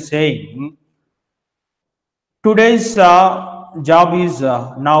 proverbial saying, today's job is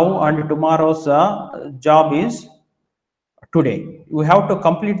now, and tomorrow's job is today. We have to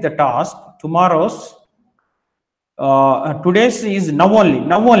complete the task. Today's is now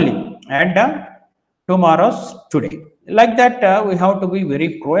only, and tomorrow's today. Like that, we have to be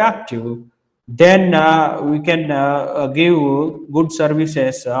very proactive. Then we can give good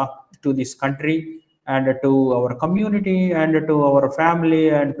services to this country, and to our community, and to our family,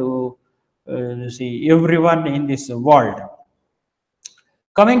 and to see everyone in this world.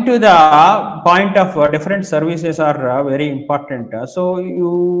 Coming to the point of different services are very important. So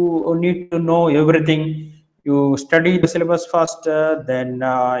you need to know everything. You study the syllabus first, then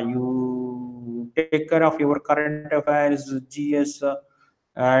you take care of your current affairs, GS,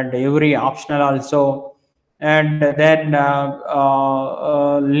 and every optional also. And then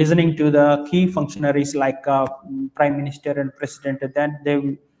listening to the key functionaries like Prime Minister and President, then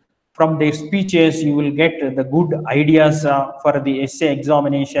they, from their speeches, you will get the good ideas for the essay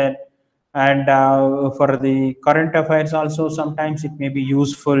examination. and for the current affairs also sometimes it may be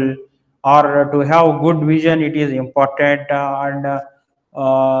useful, or to have good vision it is important,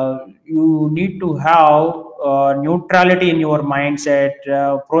 you need to have neutrality in your mindset,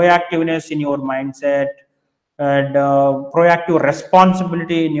 proactiveness in your mindset, and proactive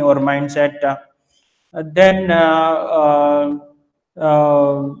responsibility in your mindset. Then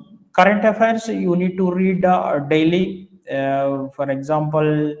current affairs you need to read daily. For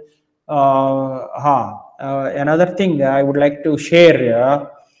example, another thing I would like to share.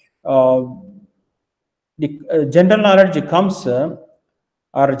 The general knowledge comes,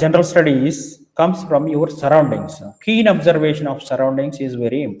 or general studies comes from your surroundings. Keen observation of surroundings is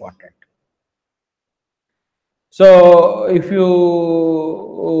very important. So if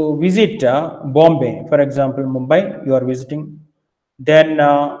you visit Bombay, for example, Mumbai, you are visiting, then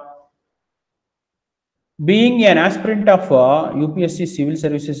being an aspirant of UPSC Civil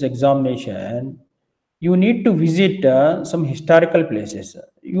Services examination, you need to visit some historical places.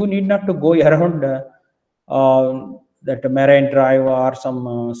 You need not to go around that Marine Drive or some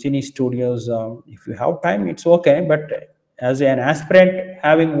cine studios. If you have time, it's okay. But as an aspirant,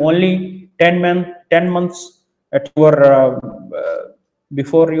 having only 10 months at your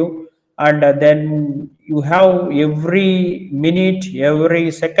before you, and then you have every minute,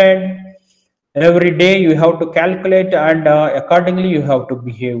 every second, every day you have to calculate, and accordingly you have to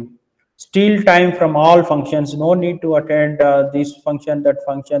behave. Steal time from all functions. No need to attend this function, that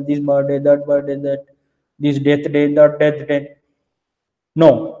function, this birthday, that this death day, that death day.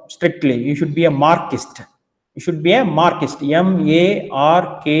 No, strictly you should be a Marxist. You should be a Marxist. Markist.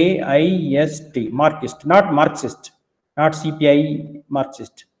 Marxist, not Marxist, not CPI.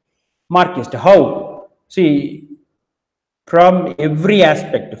 Marxist. Marxist. How? See, from every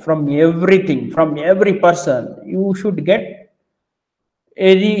aspect, from everything, from every person, you should get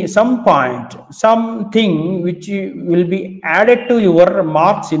any some point, something which will be added to your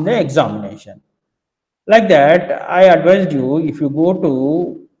marks in the examination. Like that, I advised you, if you go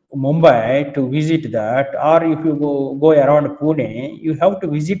to Mumbai to visit that, or if you go around Pune, you have to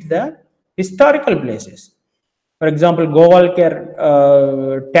visit the historical places. For example,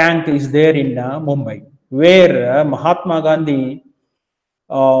 Gowalkar tank is there in Mumbai, where Mahatma Gandhi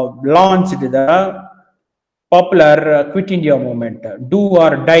launched the popular Quit India movement, do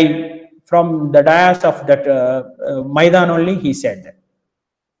or die. From the dais of that Maidan only, he said that.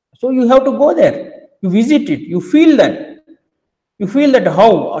 So you have to go there, you visit it, you feel that. You feel that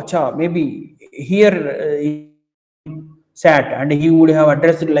how, acha, maybe here sat and he would have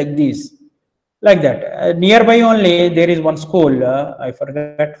addressed it like this, like that. Nearby only there is one school. I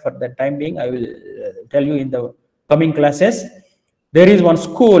forget for the time being. I will tell you in the coming classes. There is one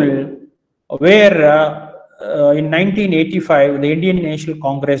school where in 1985 the Indian National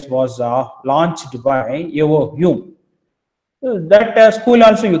Congress was launched by Evo Hume. That school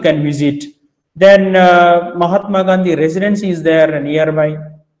also you can visit. Then Mahatma Gandhi residence is there nearby.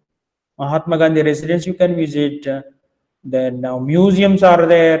 Mahatma Gandhi residence you can visit. Then now museums are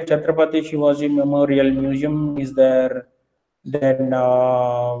there. Chhatrapati Shivaji Memorial Museum is there. Then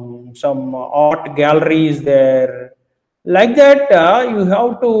some art gallery is there. Like that, you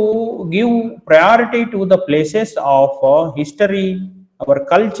have to give priority to the places of history, our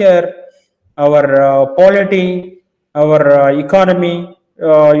culture, our polity, our economy.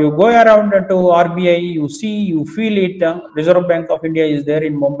 You go around to RBI, you see, you feel it. Reserve Bank of India is there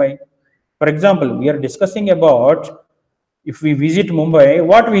in Mumbai. For example, we are discussing about, if we visit Mumbai,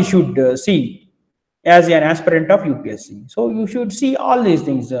 what we should see as an aspirant of UPSC. So you should see all these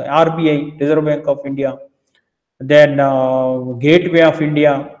things: RBI, Reserve Bank of India, then Gateway of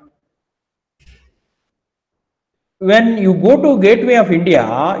India. When you go to Gateway of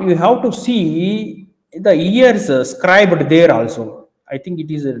India, you have to see the years scribed there also. I think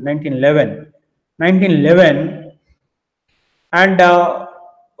it is 1911. 1911. And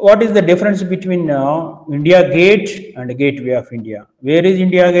what is the difference between India Gate and Gateway of India? Where is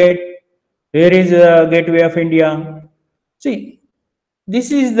India Gate? Where is Gateway of India? See, this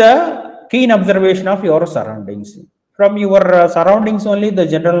is the keen observation of your surroundings. From your surroundings only the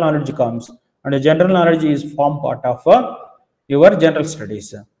general knowledge comes, and the general knowledge is form part of your general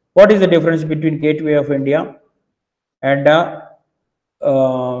studies. What is the difference between Gateway of India and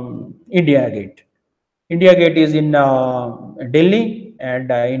India Gate? India Gate is in Delhi, and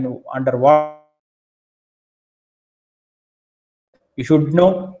in under what you should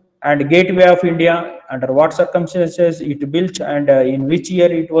know, and Gateway of India, under what circumstances it built, and in which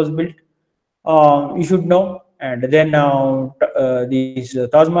year it was built, you should know. And then this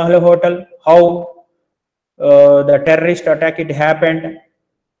Taj Mahal hotel, how the terrorist attack it happened,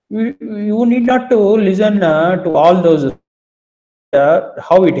 You need not to listen to all those. See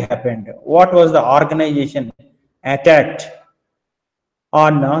how it happened. What was the organization attacked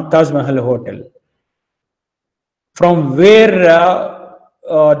on Taj Mahal Hotel? From where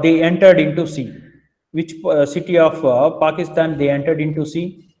they entered into sea, which city of Pakistan they entered into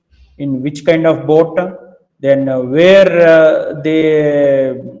sea, in which kind of boat, then where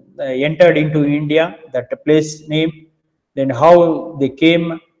they entered into India, that place name, then how they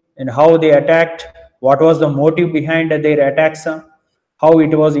came and how they attacked, what was the motive behind their attacks, how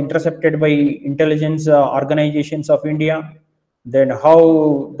it was intercepted by intelligence organizations of India, then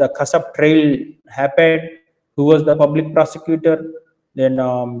how the Kasab trial happened, who was the public prosecutor, then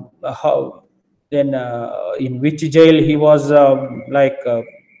how, then in which jail he was,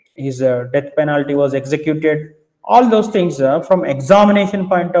 his death penalty was executed. All those things from examination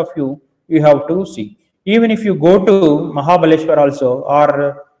point of view, you have to see. Even if you go to Mahabaleshwar also,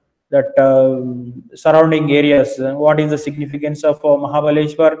 or that surrounding areas, what is the significance of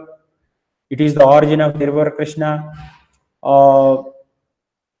Mahabaleshwar? It is the origin of the river Krishna. Uh,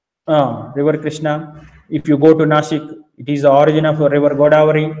 River Krishna. If you go to Nashik, it is the origin of river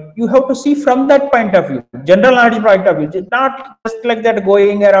Godavari. You have to see from that point of view, general knowledge point of view. It's not just like that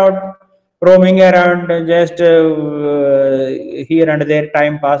going around, roaming around, just here and there,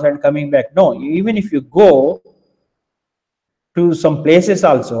 time pass and coming back. No, even if you go to some places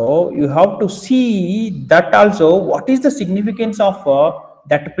also, you have to see that also, what is the significance of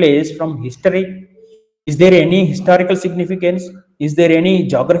that place from history. Is there any historical significance? Is there any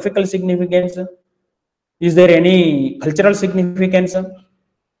geographical significance? Is there any cultural significance?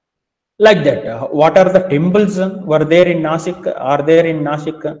 Like that. What are the temples were there in Nasik? Are there in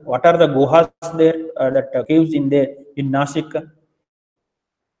Nasik? What are the guhas there? That caves in there in Nasik?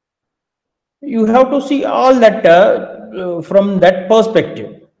 You have to see all that from that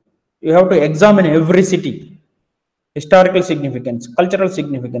perspective. You have to examine every city, historical significance, cultural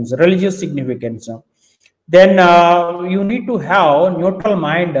significance, religious significance. Then you need to have neutral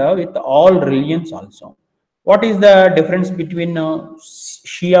mind with all religions also. What is the difference between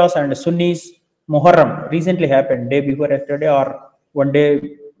Shias and Sunnis? Muharram recently happened, day before yesterday or one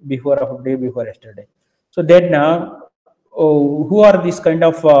day before or day before yesterday. So then, who are these kind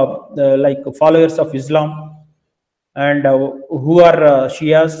of like followers of Islam, and who are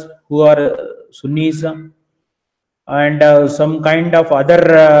Shias, who are Sunnis, and some kind of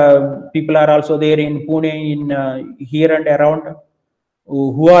other people are also there in Pune, in here and around.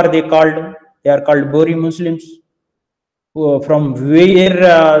 Who are they called? They are called Bori Muslims. From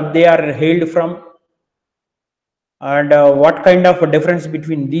where they are hailed from, and what kind of a difference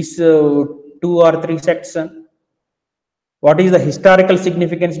between these two or three sects? What is the historical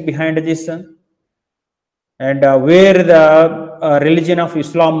significance behind this? And where the religion of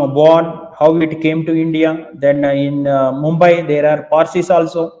Islam born, how it came to India. Then in Mumbai, there are Parsis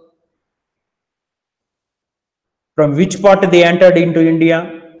also. From which part they entered into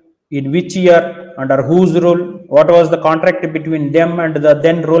India, in which year, under whose rule, what was the contract between them and the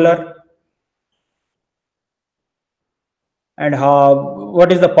then ruler, and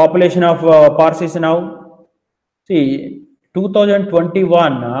what is the population of Parsis now? See,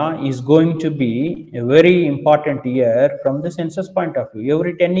 2021 is going to be a very important year from the census point of view.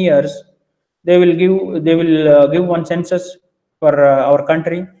 Every 10 years, they will give one census for our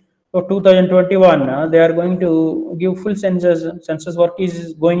country. So 2021, they are going to give full census. Census work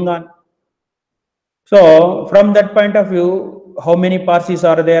is going on. So from that point of view, how many Parsis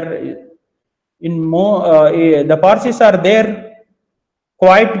are there? The Parsis are there.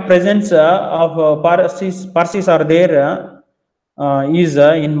 Quite presence of Parsis are there is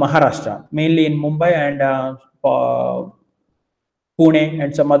in Maharashtra, mainly in Mumbai and Pune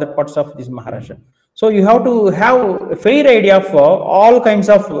and some other parts of this Maharashtra. So you have to have a fair idea of all kinds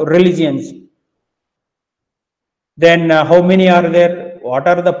of religions. Then how many are there? What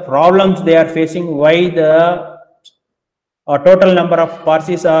are the problems they are facing? Why the total number of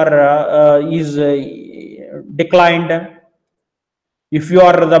Parsis are is declined? If you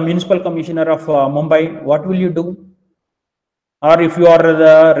are the municipal commissioner of Mumbai, what will you do? Or if you are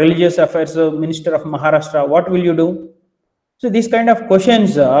the religious affairs minister of Maharashtra, what will you do? So these kind of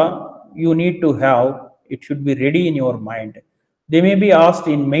questions you need to have. It should be ready in your mind. They may be asked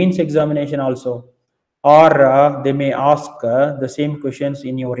in mains examination also, or they may ask the same questions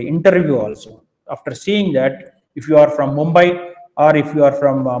in your interview also. After seeing that, if you are from Mumbai or if you are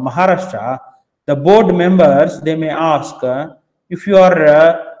from Maharashtra, the board members, they may ask, if you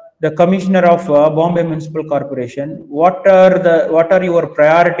are the commissioner of Bombay Municipal Corporation, what are your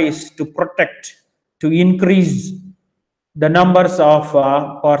priorities to protect, to increase the numbers of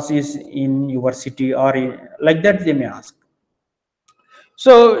courses in your city, or like that they may ask.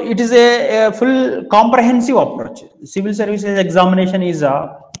 So it is a full comprehensive approach. Civil services examination is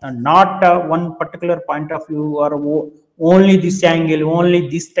not one particular point of view, or only this angle, only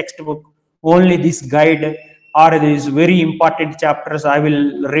this textbook, only this guide, or these very important chapters I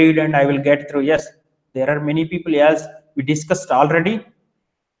will read and I will get through. Yes, there are many people, as we discussed already.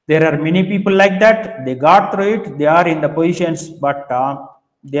 There are many people like that. They got through it. They are in the positions, but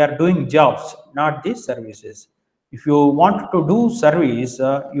they are doing jobs, not these services. If you want to do service,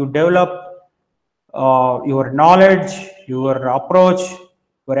 you develop your knowledge, your approach,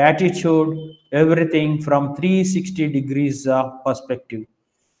 your attitude, everything from 360 degrees perspective,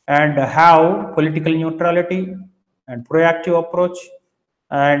 and have political neutrality and proactive approach,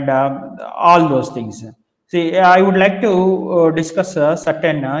 and all those things. See, I would like to discuss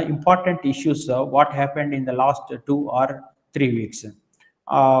certain important issues, what happened in the last 2 or 3 weeks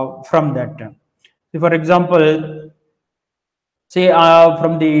from that. For example, see,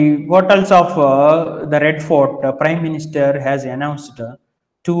 from the portals of the Red Fort, Prime Minister has announced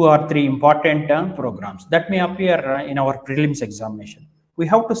 2 or 3 important programs that may appear in our prelims examination. We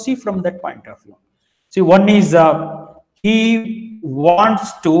have to see from that point of view. See, one is he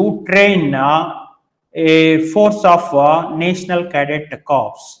wants to train a force of National Cadet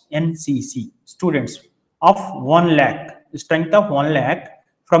Corps (NCC) students of 1 lakh, strength of 1 lakh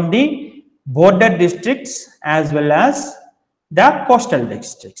from the border districts as well as the coastal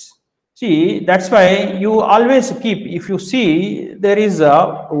districts. See, that's why you always keep, if you see, there is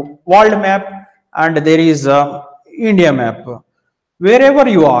a world map and there is a India map. Wherever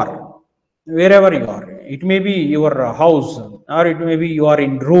you are, it may be your house, or it may be you are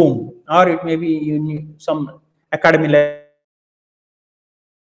in room, or it may be in some academy like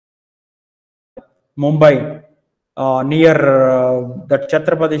Mumbai, near the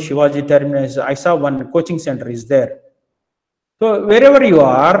Chhatrapati Shivaji terminus. I saw one coaching center is there. So wherever you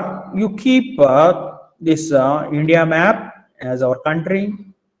are, you keep this India map as our country,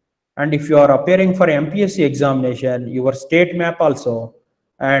 and if you are appearing for MPSC examination, your state map also,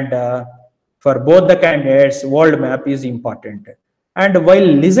 and for both the candidates, world map is important. And while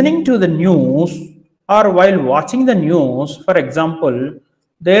listening to the news or while watching the news, for example,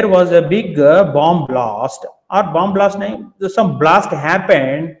 there was a big bomb blast, or bomb blast name, some blast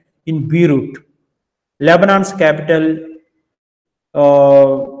happened in Beirut, Lebanon's capital.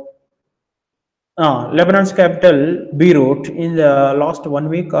 Lebanon's capital, Beirut, in the last 1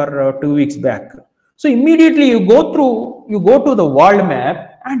 week or 2 weeks back. So immediately you go to the world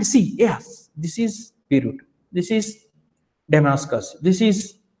map and see, yes, this is Beirut, this is Damascus, this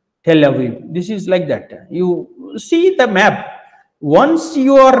is Tel Aviv, this is like that. You see the map. Once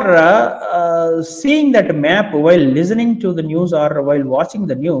you are seeing that map while listening to the news or while watching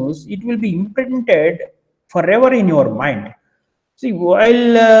the news, it will be imprinted forever in your mind. See,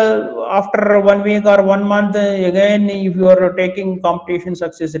 while after 1 week or 1 month, again, if you are taking competition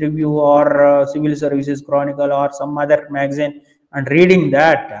success review or civil services chronicle or some other magazine and reading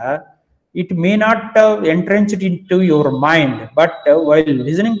that, it may not entrench it into your mind. But while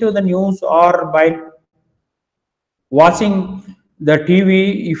listening to the news or by watching the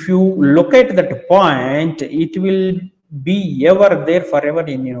TV, if you look at that point, it will be ever there forever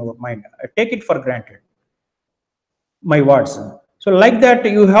in your mind. Take it for granted, my words. So like that,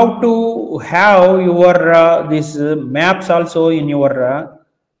 you have to have your these maps also in your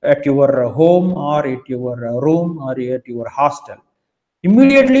at your home or at your room or at your hostel.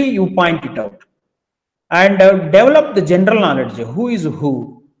 Immediately you point it out and develop the general knowledge, who is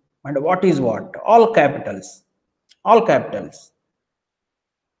who and what is what. All capitals, all capitals,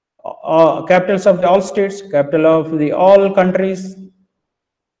 capitals of the all states, capital of the all countries,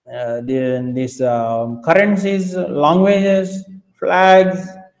 these currencies, languages, flags.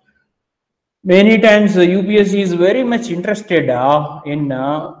 Many times the UPSC is very much interested in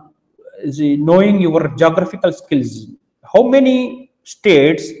knowing your geographical skills. How many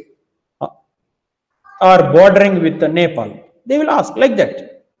states uh, are bordering with Nepal? They will ask like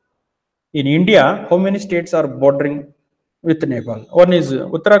that. In India, how many states are bordering with Nepal? One is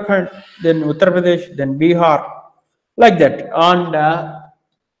Uttarakhand, then Uttar Pradesh, then Bihar, like that. And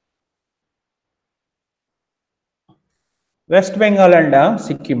West Bengal and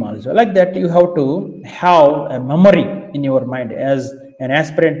Sikkim also. Like that, you have to have a memory in your mind as an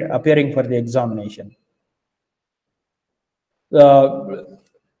aspirant appearing for the examination.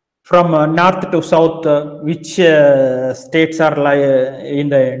 From north to south, which states are in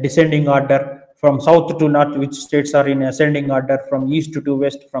the descending order? From south to north, which states are in ascending order? From east to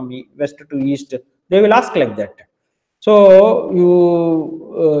west, from west to east? They will ask like that. So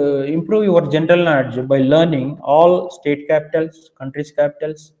you improve your general knowledge by learning all state capitals, countries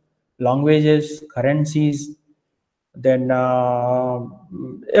capitals, languages, currencies, then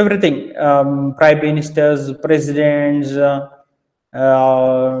everything, prime ministers, presidents, uh,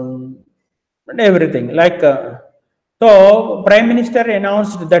 and everything. Like so, prime minister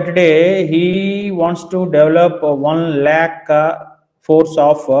announced that day he wants to develop 1 lakh force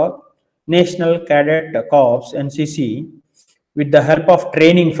of National Cadet Corps (NCC) with the help of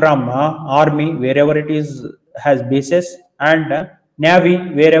training from army wherever it is has bases, and navy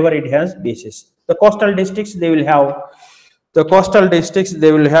wherever it has bases. The coastal districts they will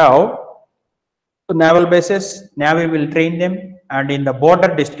have naval bases. Navy will train them, and in the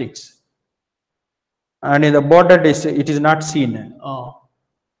border districts, it is not seen.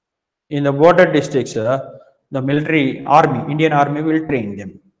 In the border districts, the military army, Indian army will train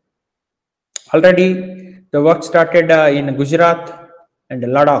them. Already, the work started in Gujarat and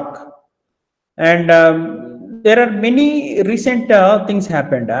Ladakh, and there are many recent things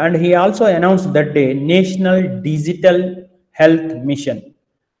happened. And he also announced that day National Digital Health Mission.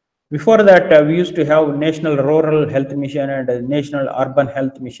 Before that, we used to have National Rural Health Mission and National Urban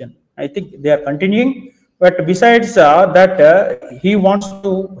Health Mission. I think they are continuing. But besides that, he wants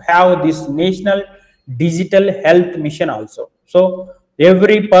to have this National Digital Health Mission also. So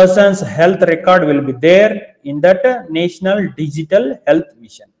every person's health record will be there in that National Digital Health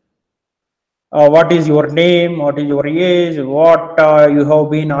Mission. What is your name, what is your age, what you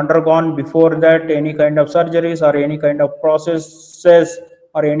have been undergone before that, any kind of surgeries or any kind of processes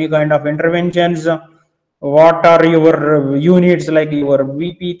or any kind of interventions, what are your units like your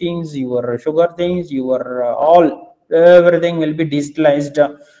BP things, your sugar things, your all, everything will be digitalized.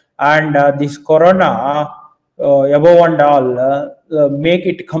 And this corona, above and all, make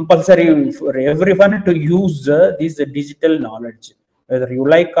it compulsory for everyone to use this digital knowledge, whether you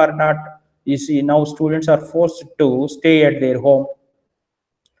like or not. You see, now students are forced to stay at their home,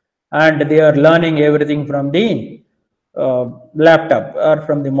 and they are learning everything from the laptop or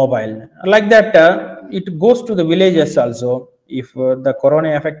from the mobile. Like that, it goes to the villages also. If the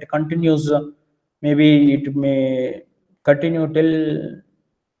corona effect continues, maybe it may continue till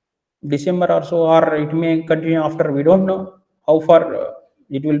December or so, or it may continue after. We don't know how far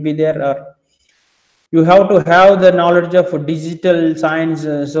it will be there. Or you have to have the knowledge of digital science,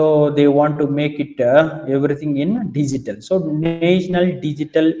 so they want to make it everything in digital. So National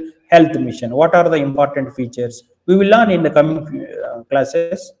Digital Health Mission, what are the important features we will learn in the coming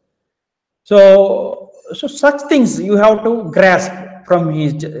classes. So such things you have to grasp from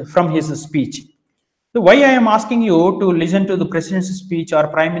his speech. So why I am asking you to listen to the president's speech or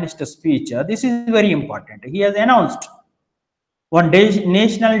prime minister's speech, this is very important. He has announced one day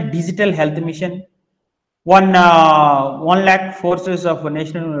National Digital Health Mission, 1 lakh forces of a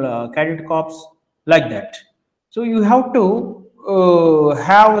national cadet corps, like that. So you have to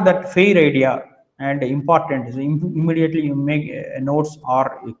have that fair idea and important. So immediately you make notes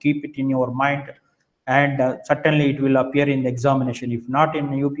or you keep it in your mind, and certainly it will appear in the examination. If not in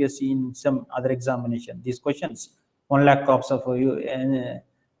UPSC, in some other examination, these questions, 1 lakh corps of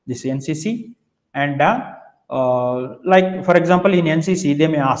this NCC, and like for example in NCC they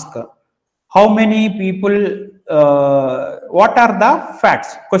may ask how many people, what are the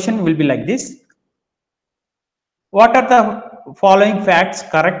facts. Question will be like this: what are the following facts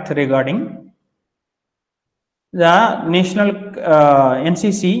correct regarding the national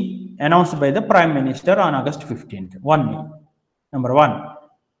NCC announced by the Prime Minister on August 15th? Number one,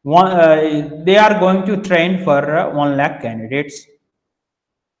 they are going to train for 1 lakh candidates.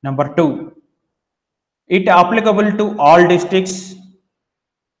 Number two, it applicable to all districts,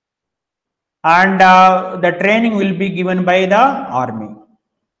 and the training will be given by the army.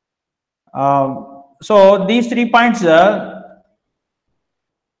 So these 3 points.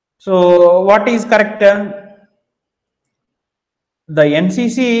 So what is correct? The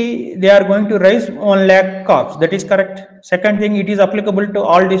NCC, they are going to raise 1 lakh corps. That is correct. Second thing, it is applicable to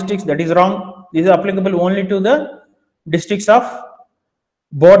all districts. That is wrong. This is applicable only to the districts of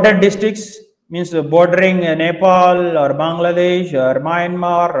border districts, means bordering Nepal or Bangladesh or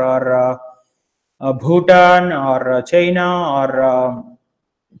Myanmar or Bhutan or China or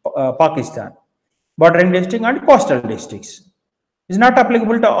Pakistan. Bordering district and coastal districts is not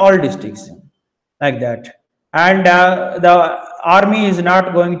applicable to all districts, like that. And the army is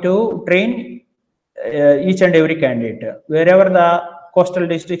not going to train each and every candidate. Wherever the coastal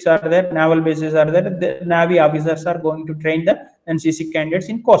districts are there, naval bases are there, the Navy officers are going to train the NCC candidates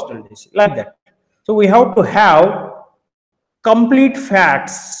in coastal districts, like that. So we have to have complete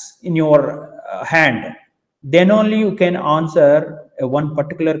facts in your hand. then only you can answer one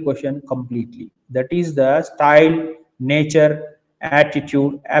particular question completely. That is the style, nature,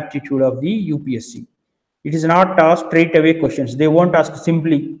 attitude, aptitude of the UPSC. It is not straight away questions. They won't ask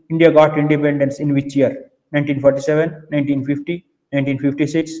simply India got independence in which year? 1947, 1950,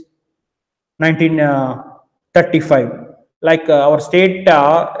 1956, 1935. Like our state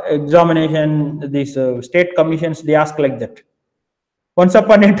examination, these state commissions, they ask like that. Once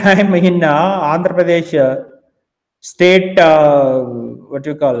upon a time in Andhra Pradesh state, what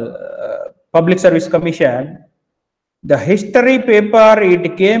you call, public service commission, the history paper,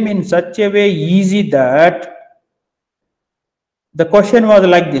 it came in such a way easy that the question was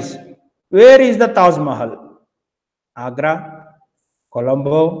like this: where is the Taj Mahal? Agra,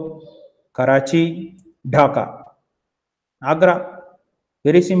 Colombo, Karachi, Dhaka. Agra.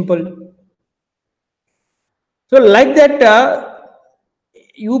 Very simple. So like that,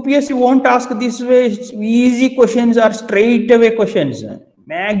 UPSC won't ask this way. Easy questions are straight away questions.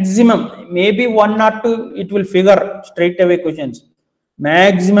 Maximum, maybe one or two, it will figure straight away questions.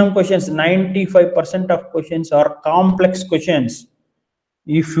 Maximum questions, 95% of questions are complex questions.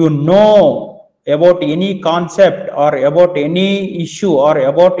 If you know about any concept or about any issue or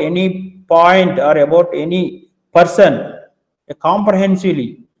about any point or about any person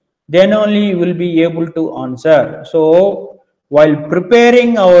comprehensively, then only you will be able to answer. So while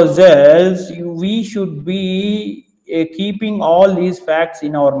preparing ourselves, we should be keeping all these facts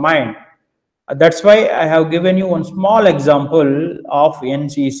in our mind. That's why I have given you one small example of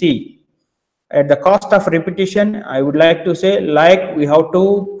NCC. At the cost of repetition, I would like to say, like, we have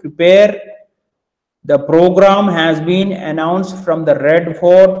to prepare. The program has been announced from the Red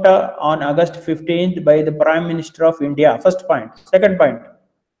Fort on August 15th by the Prime Minister of India. First point. Second point,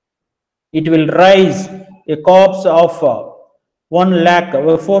 it will rise a corps of 1 lakh,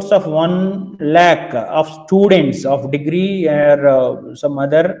 a force of 1 lakh of students of degree or some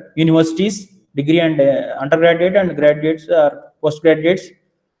other universities, degree and undergraduate and graduates or postgraduates,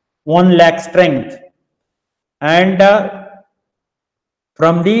 1 lakh strength. And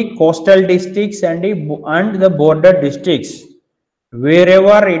from the coastal districts and the border districts,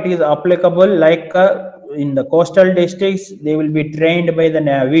 wherever it is applicable, like in the coastal districts, they will be trained by the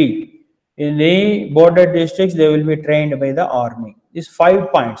Navy. In the border districts, they will be trained by the Army. These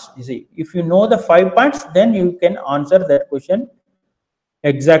 5 points, you see, if you know the 5 points, then you can answer that question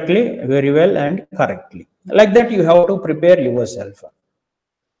exactly, very well and correctly. Like that, you have to prepare yourself.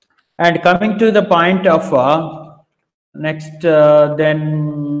 And coming to the point of next,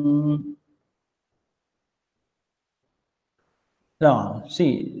 then now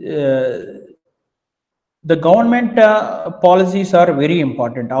see, the government policies are very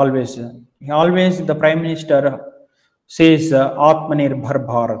important. Always the Prime Minister says Atmanirbhar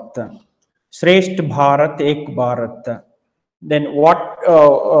Bharat, Shrestha Bharat, Ek Bharat. Then what?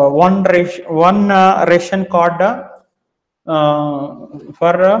 One ration card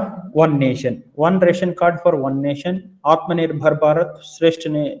for one nation. One ration card for one nation. Atmanirbhar Bharat,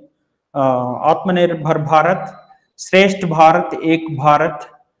 Atmanirbhar Bharat, Shrestha Bharat, Ek Bharat.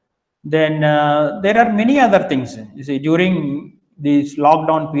 Then there are many other things. You see, during this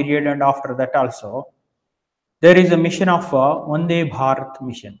lockdown period and after that also, there is a mission of Vande Bharat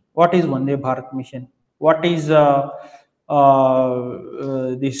mission. What is Vande Bharat mission? What is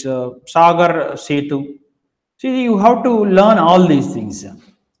this Sagar Setu? See, you have to learn all these things.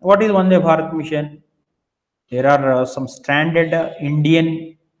 What is Vande Bharat mission? There are some stranded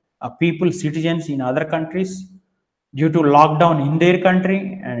Indian people, citizens in other countries due to lockdown in their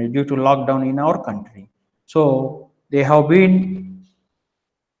country and due to lockdown in our country. So they have been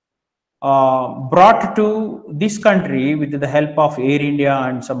brought to this country with the help of Air India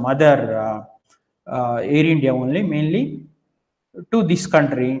and some other Air India only, mainly to this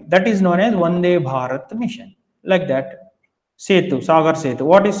country. That is known as Vande Bharat mission. Like that. Setu, Sagar Setu.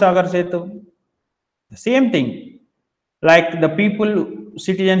 What is Sagar Setu? The same thing. Like the people,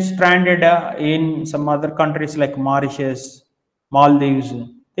 citizens stranded in some other countries like Mauritius, Maldives,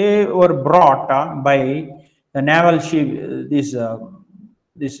 they were brought by the naval ship,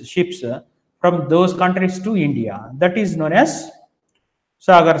 these ships from those countries to India. That is known as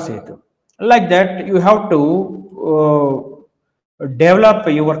Sagar Setu. Like that, you have to develop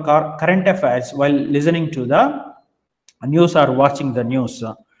your current affairs while listening to the news or watching the news.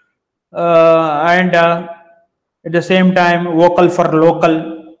 And at the same time, vocal for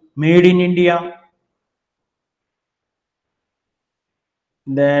local, made in India.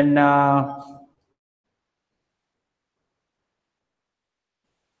 Then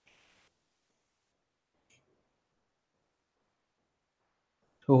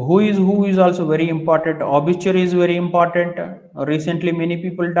So who is also very important. Obituary is very important. Recently, many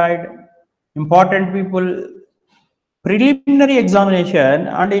people died. Important people. Preliminary examination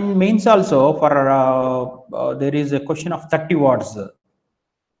and in mains also for there is a question of 30 words.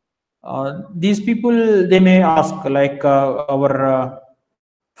 These people they may ask like our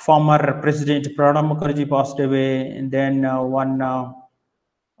former president Pranab Mukherjee passed away, and then one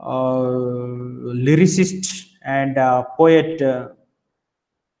lyricist and poet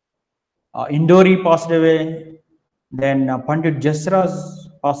Indori passed away, then Pandit Jasraj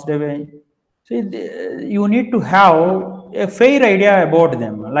passed away. So you need to have a fair idea about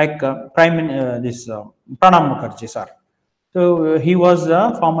them, like this Pranab Mukherjee, sir. So he was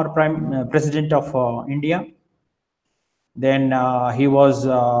the former prime president of India. Then he was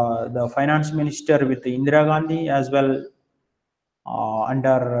the finance minister with Indira Gandhi as well,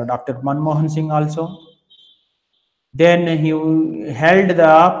 under Dr. Manmohan Singh also. Then he held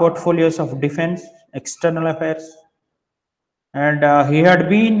the portfolios of defense, external affairs, and he had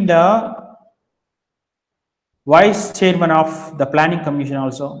been the vice chairman of the planning commission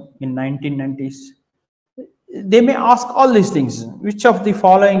also in 1990s. They may ask all these things. Which of the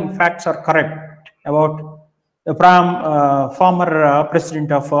following facts are correct about the former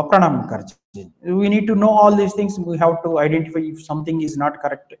president of Pranab Mukherjee? We need to know all these things. We have to identify if something is not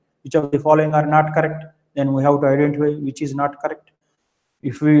correct. Which of the following are not correct? Then we have to identify which is not correct.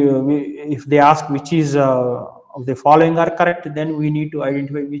 If if they ask which is of the following are correct, then we need to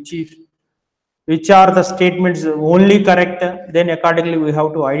identify which are the statements only correct. Then accordingly we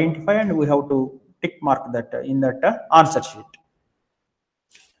have to identify and we have to tick mark that in that answer sheet.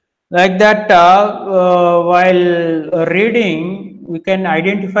 Like that, while reading, we can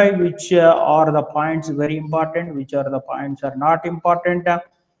identify which are the points very important, which are the points are not important.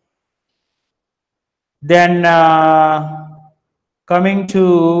 Then coming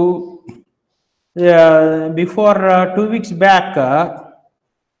to before 2 weeks back,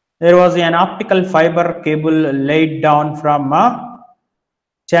 there was an optical fiber cable laid down from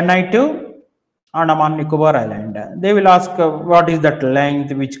Chennai to Andaman Nicobar Island. They will ask what is that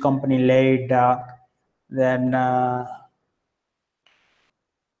length, which company laid, then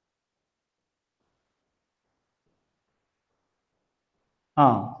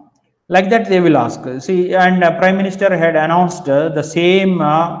like that they will ask. See, and Prime Minister had announced the same,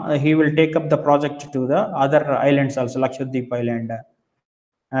 he will take up the project to the other islands also, Lakshadweep Island.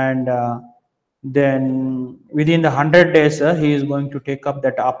 And then within the 100 days, he is going to take up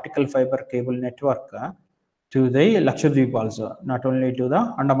that optical fiber cable network to the Lakshadweep also, not only to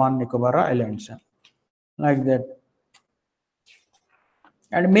the Andaman Nicobar Islands. Like that.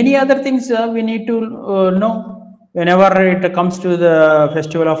 And many other things we need to know. Whenever it comes to the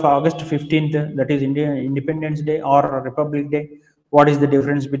festival of August 15th, that is Independence Day or Republic Day, what is the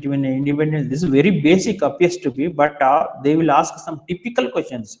difference between independence? This is very basic, appears to be, but they will ask some typical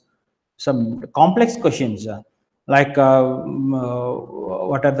questions, some complex questions, like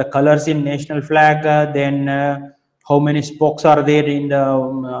what are the colors in national flag, then how many spokes are there in the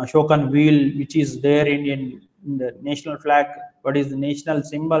Ashokan wheel, which is there in the national flag, what is the national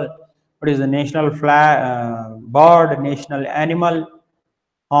symbol, what is the national flag, bird, national animal.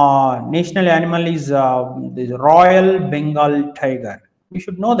 National animal is the Royal Bengal tiger. We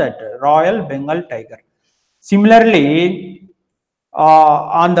should know that Royal Bengal tiger. Similarly,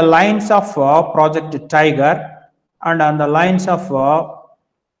 on the lines of Project Tiger and on the lines of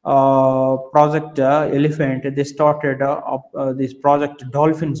Project Elephant, they started this Project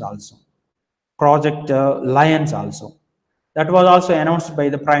Dolphins also, Project Lions also. That was also announced by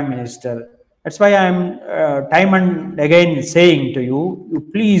the Prime Minister. That's why I'm time and again saying to you, you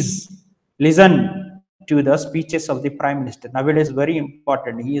please listen to the speeches of the Prime Minister. Nowadays, very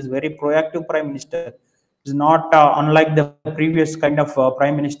important. He is very proactive Prime Minister. Is not unlike the previous kind of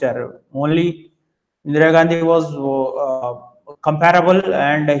Prime Minister. Only Indira Gandhi was comparable,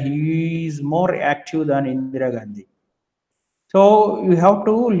 and he is more active than Indira Gandhi. So you have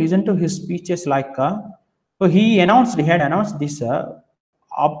to listen to his speeches like so he had announced this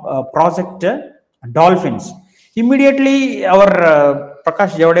project Dolphins. Immediately our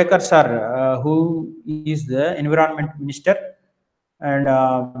Prakash Javadekar sir, who is the environment minister, and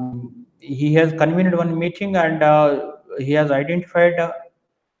he has convened one meeting, and he has identified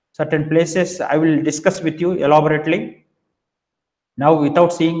certain places. I will discuss with you elaborately. Now,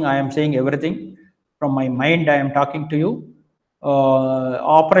 without seeing, I am saying everything from my mind. I am talking to you.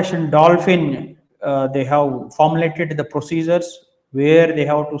 Operation Dolphin, they have formulated the procedures where they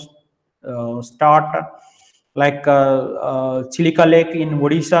have to start. Like Chilika Lake in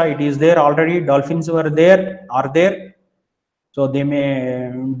Odisha, it is there already. Dolphins were there, are there. So they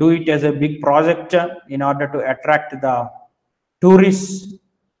may do it as a big project in order to attract the tourists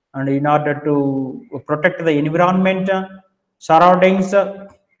and in order to protect the environment, surroundings,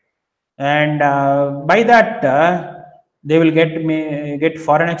 and by that they will get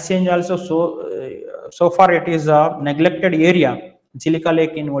foreign exchange also. So far it is a neglected area, Chilika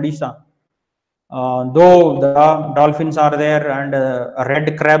Lake in Odisha. Though the dolphins are there and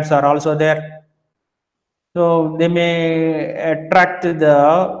red crabs are also there, so they may attract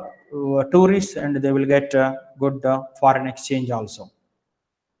the tourists and they will get good foreign exchange also.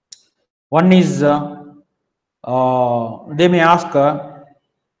 One is they may ask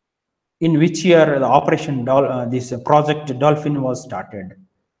in which year the operation this project Dolphin was started.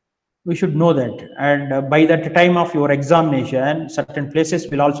 We should know that, and by that time of your examination, certain places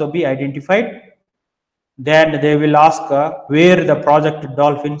will also be identified. Then they will ask where the project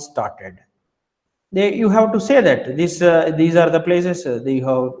Dolphin started. You have to say that these are the places they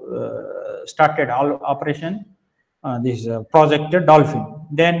have started all operation. This project Dolphin.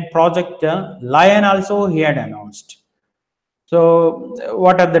 Then project Lion also he had announced. So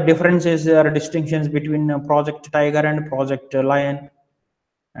what are the differences or distinctions between project Tiger and project Lion,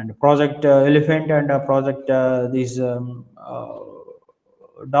 and project Elephant and project these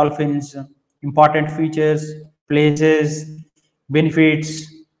dolphins? Important features, places,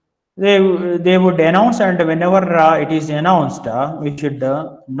 benefits. They would announce, and whenever it is announced, we should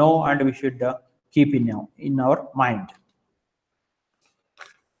know and we should keep in our mind.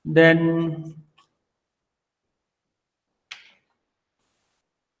 Then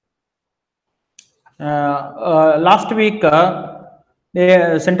last week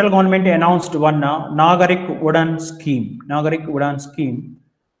the central government announced one Nagarik Udan scheme,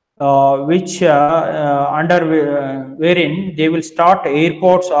 which under wherein they will start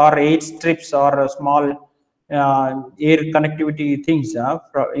airports or airstrips or small air connectivity things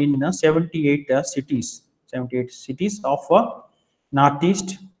in 78 cities of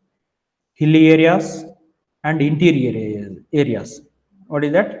northeast, hilly areas and interior areas. What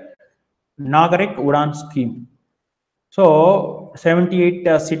is that? Nagarik Udan scheme. So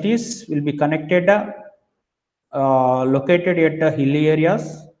 78 cities will be connected, located at hilly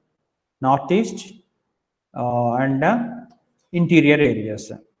areas, northeast and interior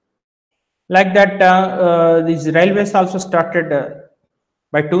areas. Like that, these railways also started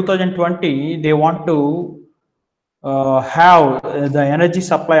by 2020. They want to have the energy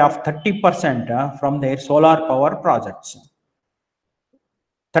supply of 30% from their solar power projects.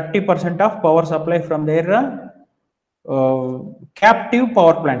 30% of power supply from their captive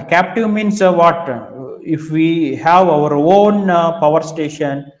power plant. Captive means what? If we have our own power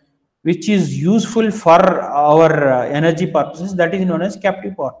station which is useful for our energy purposes, that is known as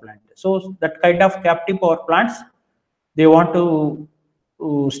captive power plant. So that kind of captive power plants, they want to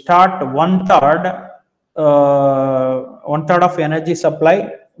start one third of energy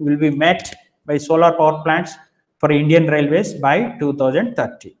supply will be met by solar power plants for Indian Railways by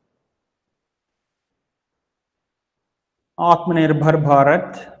 2030. Atmanirbhar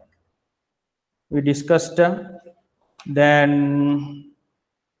Bharat we discussed, then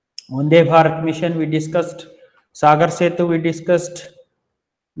Vande Bharat mission we discussed, Sagar Setu we discussed.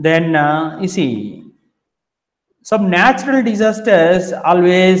 Then you see, some natural disasters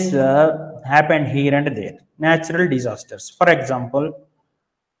always happen here and there. Natural disasters. For example,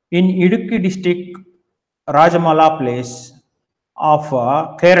 in Idukki district, Rajamala place of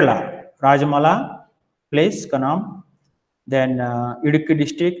Kerala, Rajamala place, Kanam. Then Idukki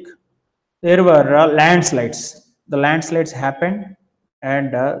district, there were landslides. The landslides happened,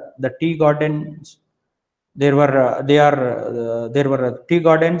 and the tea gardens. There were tea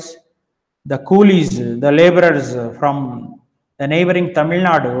gardens. The coolies, the laborers from the neighboring Tamil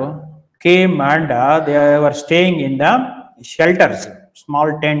Nadu came, and they were staying in the shelters,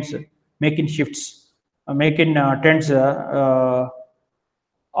 small tents, making shifts, making tents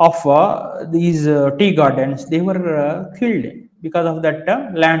of these tea gardens. They were killed because of that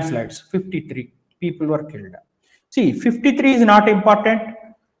landslides. 53 people were killed. See, 53 is not important.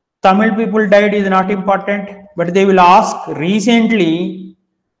 Tamil people died is not important, but they will ask recently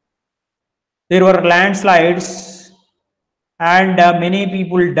there were landslides and many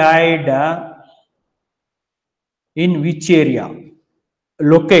people died in which area?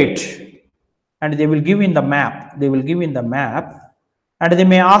 Locate, and they will give in the map. They will give in the map, and they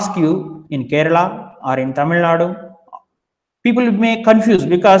may ask you in Kerala or in Tamil Nadu. People may confuse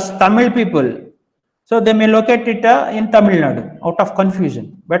because Tamil people, so they may locate it in Tamil Nadu out of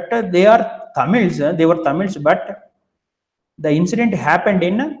confusion. But they are Tamils, they were Tamils, but the incident happened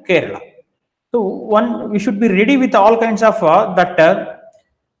in Kerala. So we should be ready with all kinds of that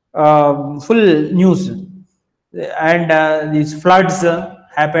full news. And these floods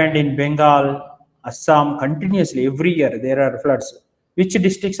happened in Bengal, Assam continuously every year. There are floods. Which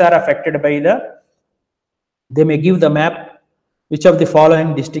districts are affected by the? They may give the map. Which of the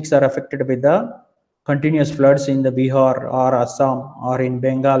following districts are affected by the continuous floods in the Bihar or Assam or in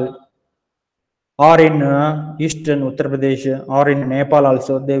Bengal or in eastern Uttar Pradesh or in Nepal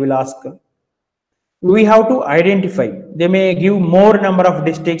also? They will ask. We have to identify. They may give more number of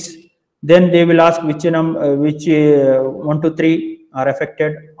districts, then they will ask which 1 to 3 are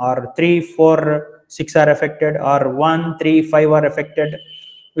affected, or 3 4 6 are affected, or 1 3 5 are affected.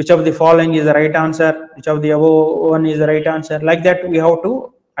 Which of the following is the right answer? Which of the above one is the right answer? Like that we have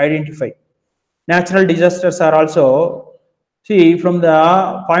to identify. Natural disasters are also, see, from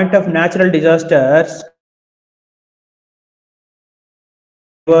the point of natural disasters,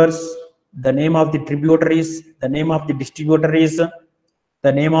 rivers, the name of the tributaries, the name of the distributaries,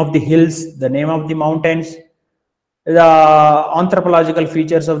 the name of the hills, the name of the mountains, the anthropological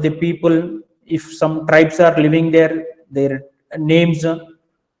features of the people, if some tribes are living there, their names,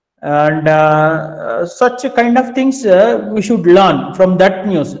 and such kind of things we should learn from that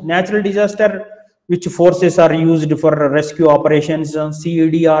news. Natural disaster, which forces are used for rescue operations,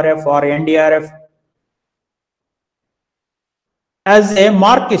 CEDRF or NDRF. As a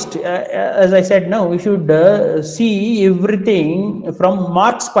markist, as I said, now we should see everything from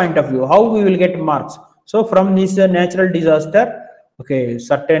marks point of view, how we will get marks. So from this natural disaster, okay,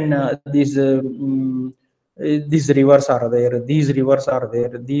 certain these rivers are there, these rivers are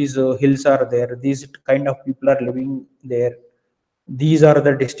there, these hills are there, these kind of people are living there, these are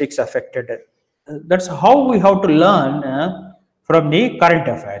the districts affected. That's how we have to learn from the current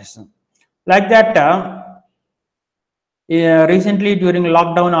affairs. Like that, recently during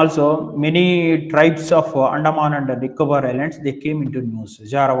lockdown also, many tribes of Andaman and Nicobar Islands, they came into news.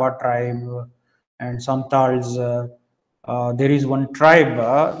 Jarawa tribe and Santals. There is one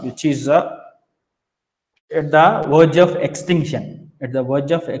tribe which is at the verge of extinction. At the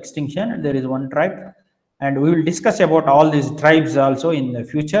verge of extinction, there is one tribe, and we will discuss about all these tribes also in the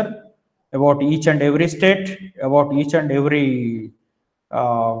future, about each and every state, about each and every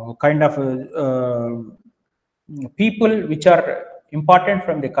kind of people which are important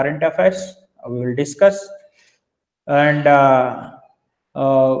from the current affairs. We will discuss, and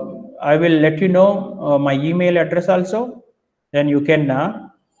I will let you know my email address also. Then you can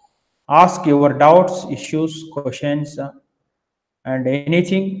ask your doubts, issues, questions, and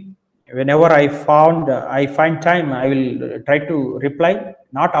anything. Whenever I find time, I will try to reply.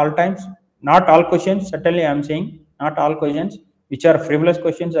 Not all times, not all questions. Certainly, I am saying not all questions which are frivolous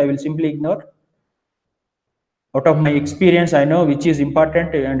questions. I will simply ignore. Out of my experience, I know which is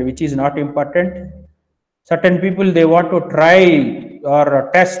important and which is not important. Certain people, they want to try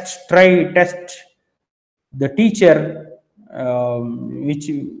or test the teacher, which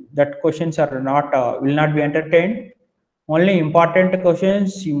that questions are not will not be entertained. Only important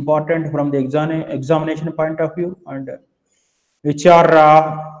questions, important from the examination point of view, and which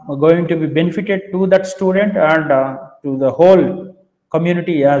are going to be benefited to that student and to the whole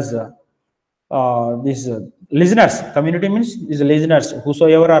community as these listeners. Community means these listeners,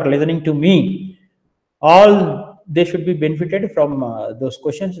 whosoever are listening to me, all they should be benefited from those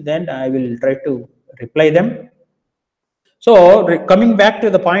questions. Then I will try to reply them. So coming back to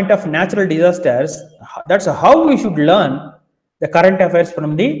the point of natural disasters, that's how we should learn the current affairs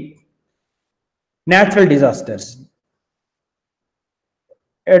from the natural disasters.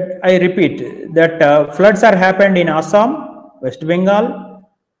 I repeat that floods are happened in Assam, West Bengal,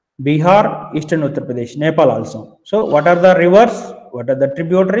 Bihar, Eastern Uttar Pradesh, Nepal also. So what are the rivers? What are the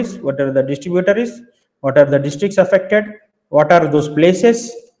tributaries? What are the distributaries? What are the districts affected? What are those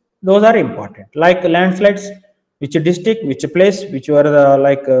places? Those are important. Like landslides, which district, which place, which were the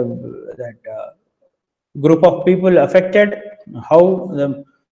that group of people affected, how the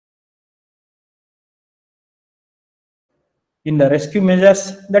in the rescue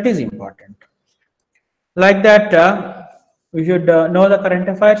measures, that is important. Like that, we should know the current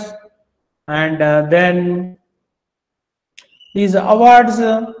affairs, and then these awards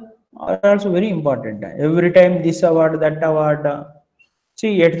are also very important. Every time this award, that award.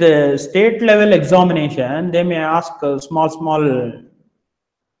 See, at the state level examination, they may ask small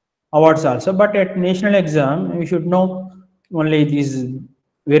awards also, but at national exam, we should know only these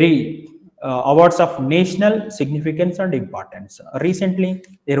very awards of national significance and importance. Recently,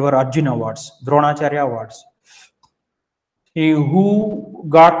 there were Arjuna Awards, Dronacharya Awards. Who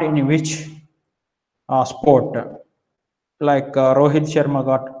got in which sport? Like Rohit Sharma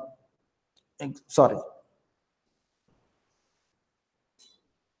got Sorry.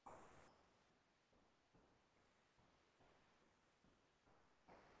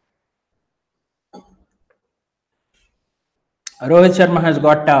 Rohit Sharma has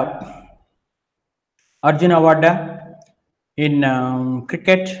got Arjun Award in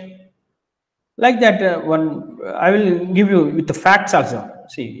cricket. Like that, one I will give you with the facts also.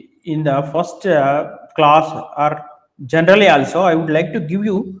 See, in the first class or generally also, I would like to give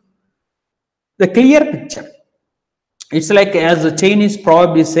you the clear picture. It's like as the Chinese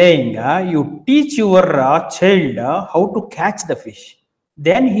proverb is saying, you teach your child how to catch the fish,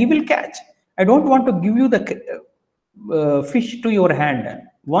 then he will catch. I don't want to give you the fish to your hand.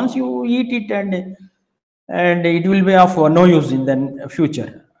 Once you eat it and it will be of no use in the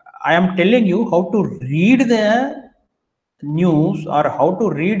future. I am telling you how to read the news or how to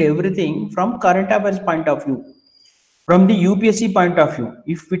read everything from current affairs point of view, from the UPSC point of view.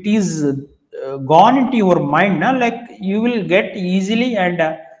 If it is gone into your mind, like you will get easily and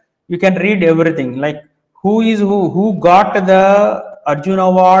you can read everything. Like who got the Arjun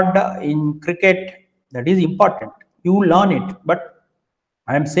Award in cricket, that is important. You learn it, but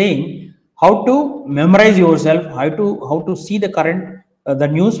I am saying how to memorize yourself, how to see the current the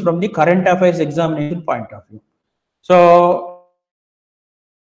news from the current affairs examination point of view. So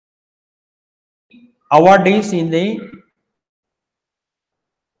award is in the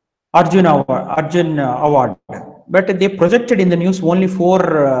Arjun Award, but they projected in the news only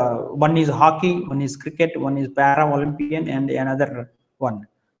four. One is hockey, one is cricket, one is para Olympian, and another one.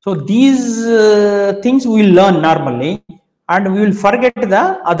 So these things we will learn normally, and we will forget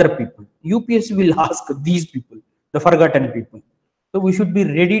the other people. UPSC will ask these people, the forgotten people. So we should be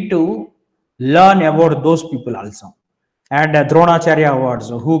ready to learn about those people also. And Dronacharya Awards,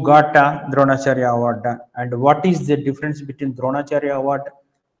 who got Dronacharya Award, and what is the difference between Dronacharya Award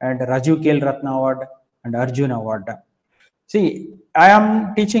and Rajiv Kel Ratna Award and Arjun Award? See, I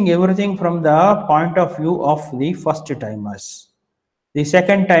am teaching everything from the point of view of the first timers. The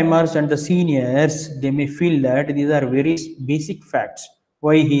second timers and the seniors, they may feel that these are very basic facts.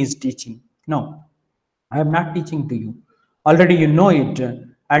 Why he is teaching? No, I am not teaching to you. Already you know it,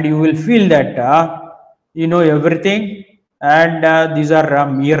 and you will feel that you know everything, and these are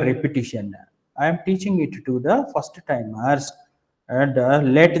mere repetition. I am teaching it to the first timers, and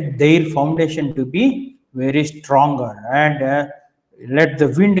let their foundation to be very stronger, and let the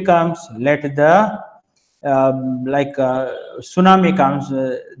wind comes, let the like tsunami comes,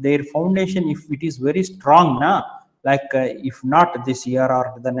 their foundation, if it is very strong, like if not this year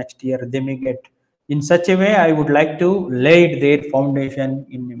or the next year, they may get. In such a way, I would like to lay their foundation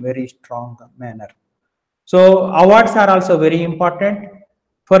in a very strong manner. So awards are also very important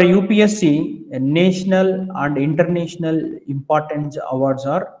for UPSC. National and international importance awards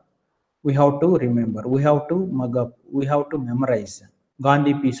are, we have to remember, we have to mug up, we have to memorize.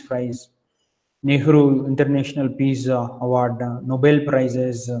 Gandhi Peace Prize, Nehru International Peace Award, Nobel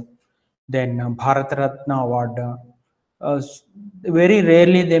Prizes, then Bharat Ratna Award. Very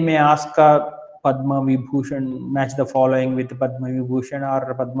rarely they may ask Padma Vibhushan, match the following with Padma Vibhushan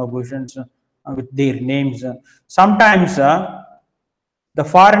or Padma Bhushans with their names. Sometimes the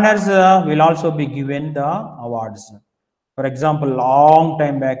foreigners will also be given the awards. For example, long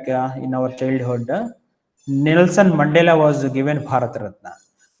time back in our childhood, Nelson Mandela was given Bharat Ratna.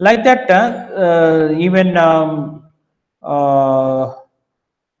 Like that, even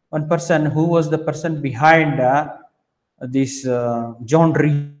one person who was the person behind this John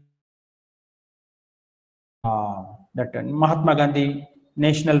Reed, that Mahatma Gandhi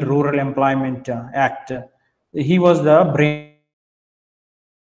National Rural Employment Act. He was the brain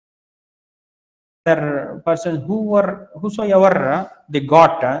person whosoever they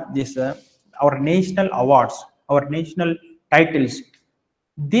got this our national awards, our national titles.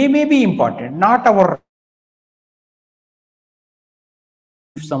 They may be important, not our.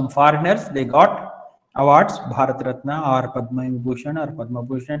 Some foreigners, they got awards, Bharat Ratna or Padma Vibhushan or Padma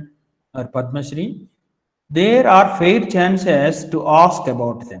Bhushan or Padma Shri. There are fair chances to ask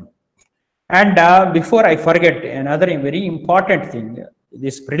about them. And before I forget, another very important thing,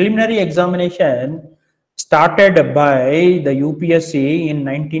 this preliminary examination started by the UPSC in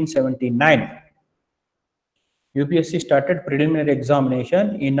 1979. UPSC started preliminary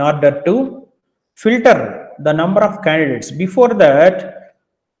examination in order to filter the number of candidates. Before that,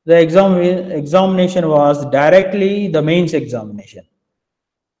 the examination was directly the mains examination.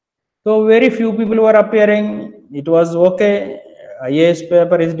 So very few people were appearing. It was okay. IAS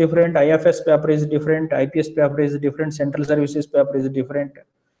paper is different, IFS paper is different, IPS paper is different, central services paper is different,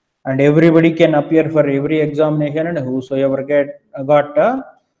 and everybody can appear for every examination, and whosoever got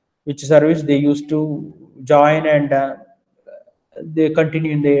which service they used to join, and they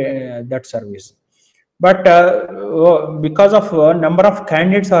continue in that service. But because of number of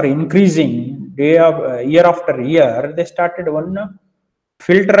candidates are increasing year after year, they started one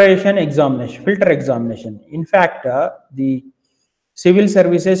filter examination. In fact, the civil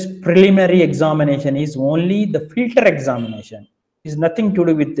services preliminary examination is only the filter examination, is nothing to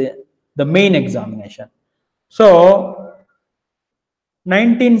do with the main examination. So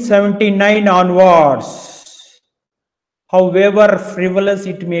 1979 onwards, however frivolous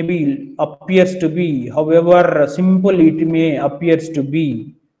it may be, appears to be, however simple it may appears to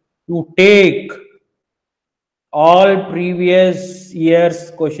be, you take all previous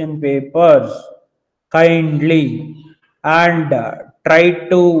years question papers kindly and try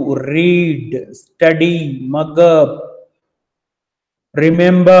to read, study, mug up,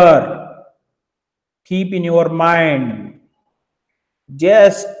 remember, keep in your mind.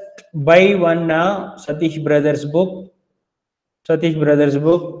 Just buy one Satish Brothers book. Satish Brothers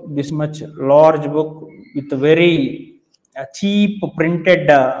book, this much large book with a very cheap printed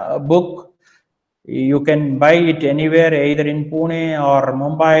book. You can buy it anywhere, either in Pune or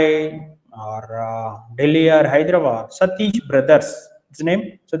Mumbai or Delhi or Hyderabad. Satish Brothers, its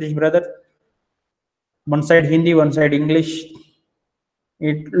name, Satish Brothers. One side Hindi, one side English.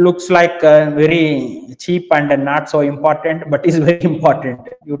 It looks like very cheap and not so important, but is very important.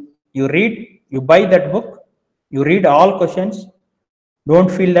 You read, you buy that book, you read all questions. Don't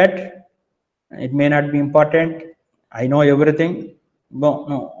feel that it may not be important. I know everything.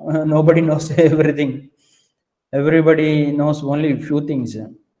 No, nobody knows everything. Everybody knows only a few things.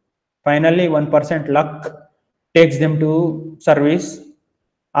 Finally, 1% luck takes them to service.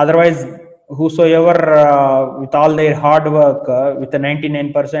 Otherwise, whosoever with all their hard work, with the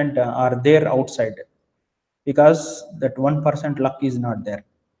 99% are there outside, because that 1% luck is not there.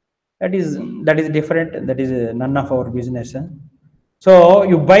 That is different. That is none of our business. So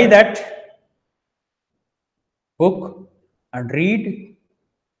you buy that book and read,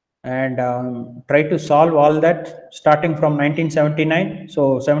 and try to solve all that starting from 1979.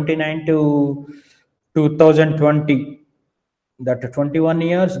 So 79 to 2020, that 21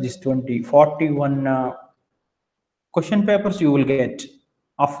 years, this 41 question papers you will get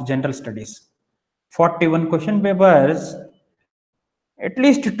of general studies. 41 question papers, at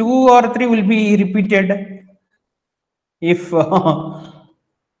least 2 or 3 will be repeated if God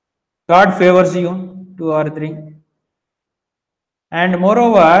favors you, 2 or 3. And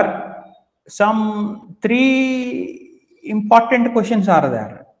moreover, some 3 important questions are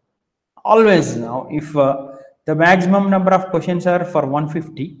there. Always, now, if the maximum number of questions are for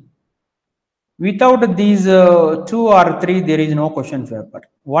 150, without these 2 or 3, there is no question paper.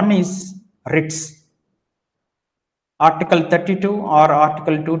 One is writs. Article 32 or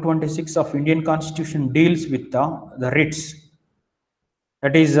Article 226 of Indian Constitution deals with the writs.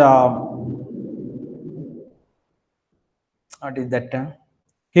 That is, what is that?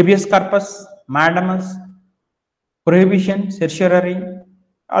 Habeas corpus, mandamus, prohibition, certiorari,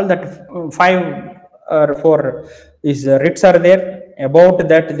 all that 5 or 4 is writs are there. About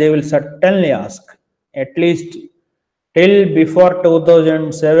that, they will certainly ask. At least till before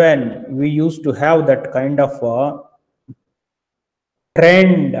 2007, we used to have that kind of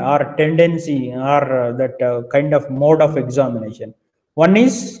trend or tendency or that kind of mode of examination. One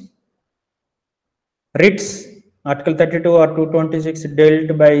is writs, Article 32 or 226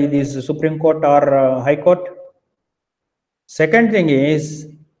 dealt by this Supreme Court or High Court. Second thing is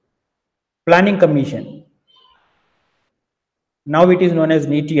Planning Commission. Now it is known as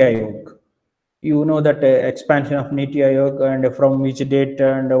Niti Aayog. You know that expansion of Niti Aayog, and from which date,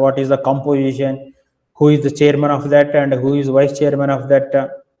 and what is the composition, who is the chairman of that, and who is vice chairman of that,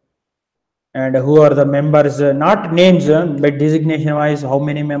 and who are the members, not names, but designation wise, how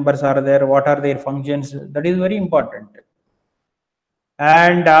many members are there, what are their functions. That is very important.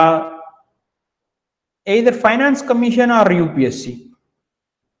 And either Finance Commission or UPSC,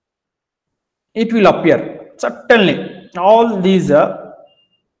 it will appear certainly all these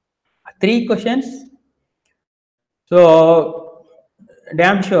 3 questions. So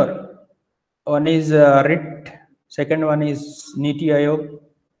damn sure, one is writ, second one is Niti Aayog,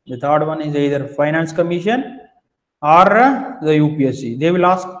 the third one is either Finance Commission or the UPSC. They will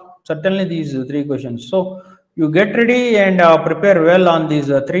ask certainly these 3 questions. So you get ready and prepare well on these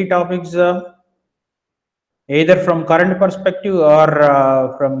 3 topics, either from current perspective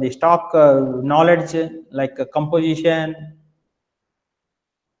or from the stock knowledge, like composition,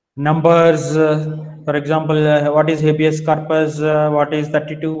 numbers, for example, what is habeas corpus, what is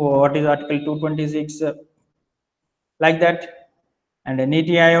 32, what is Article 226, like that. and a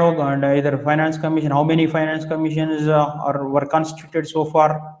Niti Aayog and either finance commission. How many finance commissions were constituted so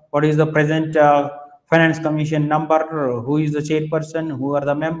far? What is the present finance commission number? Who is the chairperson? Who are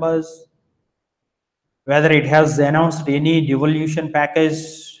the members? Whether it has announced any devolution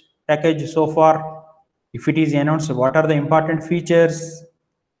package so far. If it is announced, what are the important features?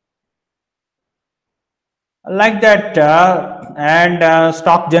 Like that, and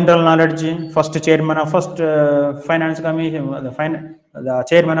stock general knowledge. First chairman of first finance commission, the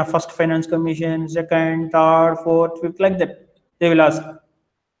chairman of first finance commission, second, third, fourth, fifth, like that. They will ask.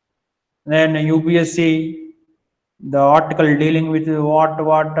 Then UPSC, the article dealing with what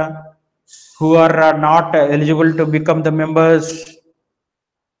who are not eligible to become the members.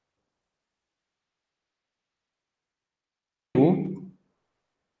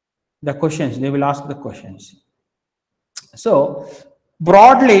 The questions, they will ask the questions. So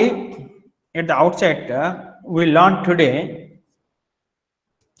broadly, at the outset, we learned today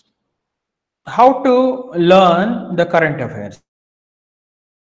how to learn the current affairs.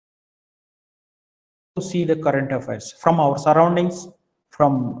 To see the current affairs from our surroundings,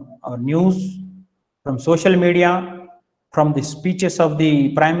 from our news, from social media, from the speeches of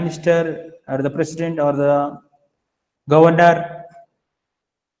the prime minister or the president or the governor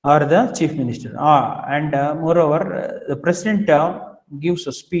or the chief minister. And moreover, the president gives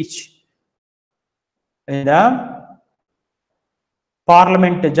a speech in the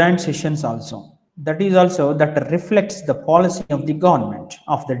parliament joint sessions also. That is also that reflects the policy of the government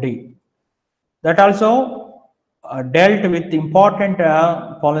of the day. That also dealt with important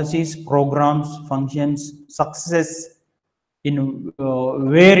policies, programs, functions, success in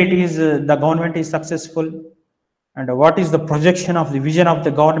where it is the government is successful, and what is the projection of the vision of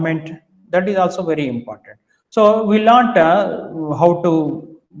the government. That is also very important. So we learned how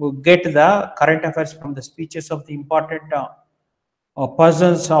to get the current affairs from the speeches of the important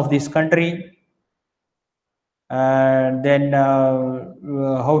persons of this country, and then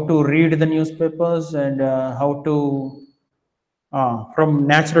how to read the newspapers, and how to from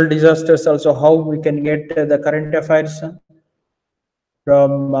natural disasters also, how we can get the current affairs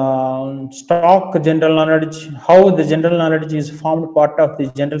from stock general knowledge, how the general knowledge is formed part of the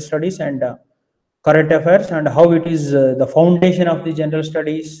general studies, and current affairs, and how it is the foundation of the general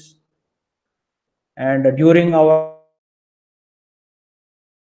studies. And during our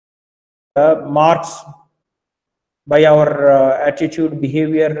marks by our attitude,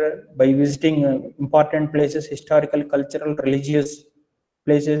 behavior, by visiting important places, historical, cultural, religious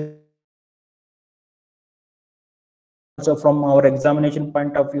places, also from our examination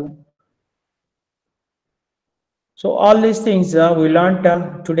point of view. So all these things we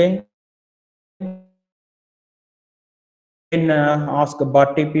learned today. Can ask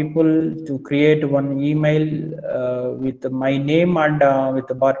Bharti people to create one email with my name and with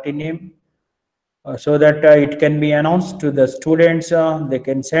the Bharti name, so that it can be announced to the students. They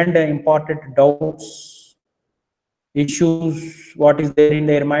can send important doubts, issues, what is there in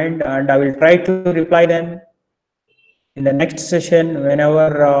their mind, and I will try to reply them in the next session whenever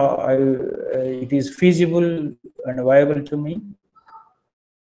it is feasible and viable to me.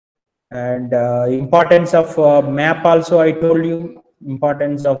 And importance of map also, I told you.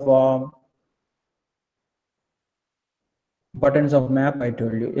 Importance of map, I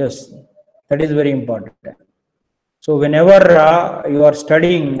told you. Yes, that is very important. So whenever you are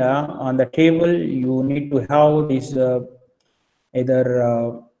studying on the table, you need to have these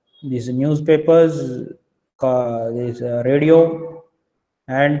either these newspapers, this radio,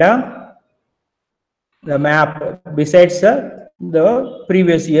 and the map, besides the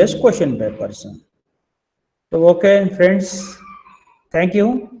previous year's question papers. So okay, friends, thank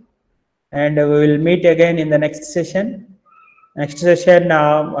you, and we will meet again in the next session. Next session,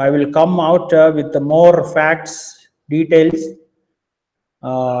 I will come out with more facts, details.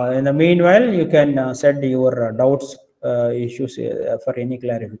 In the meanwhile, you can send your doubts, issues for any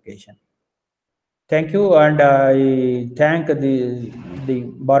clarification. Thank you, and I thank the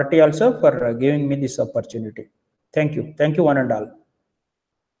Bharti also for giving me this opportunity. Thank you, one and all.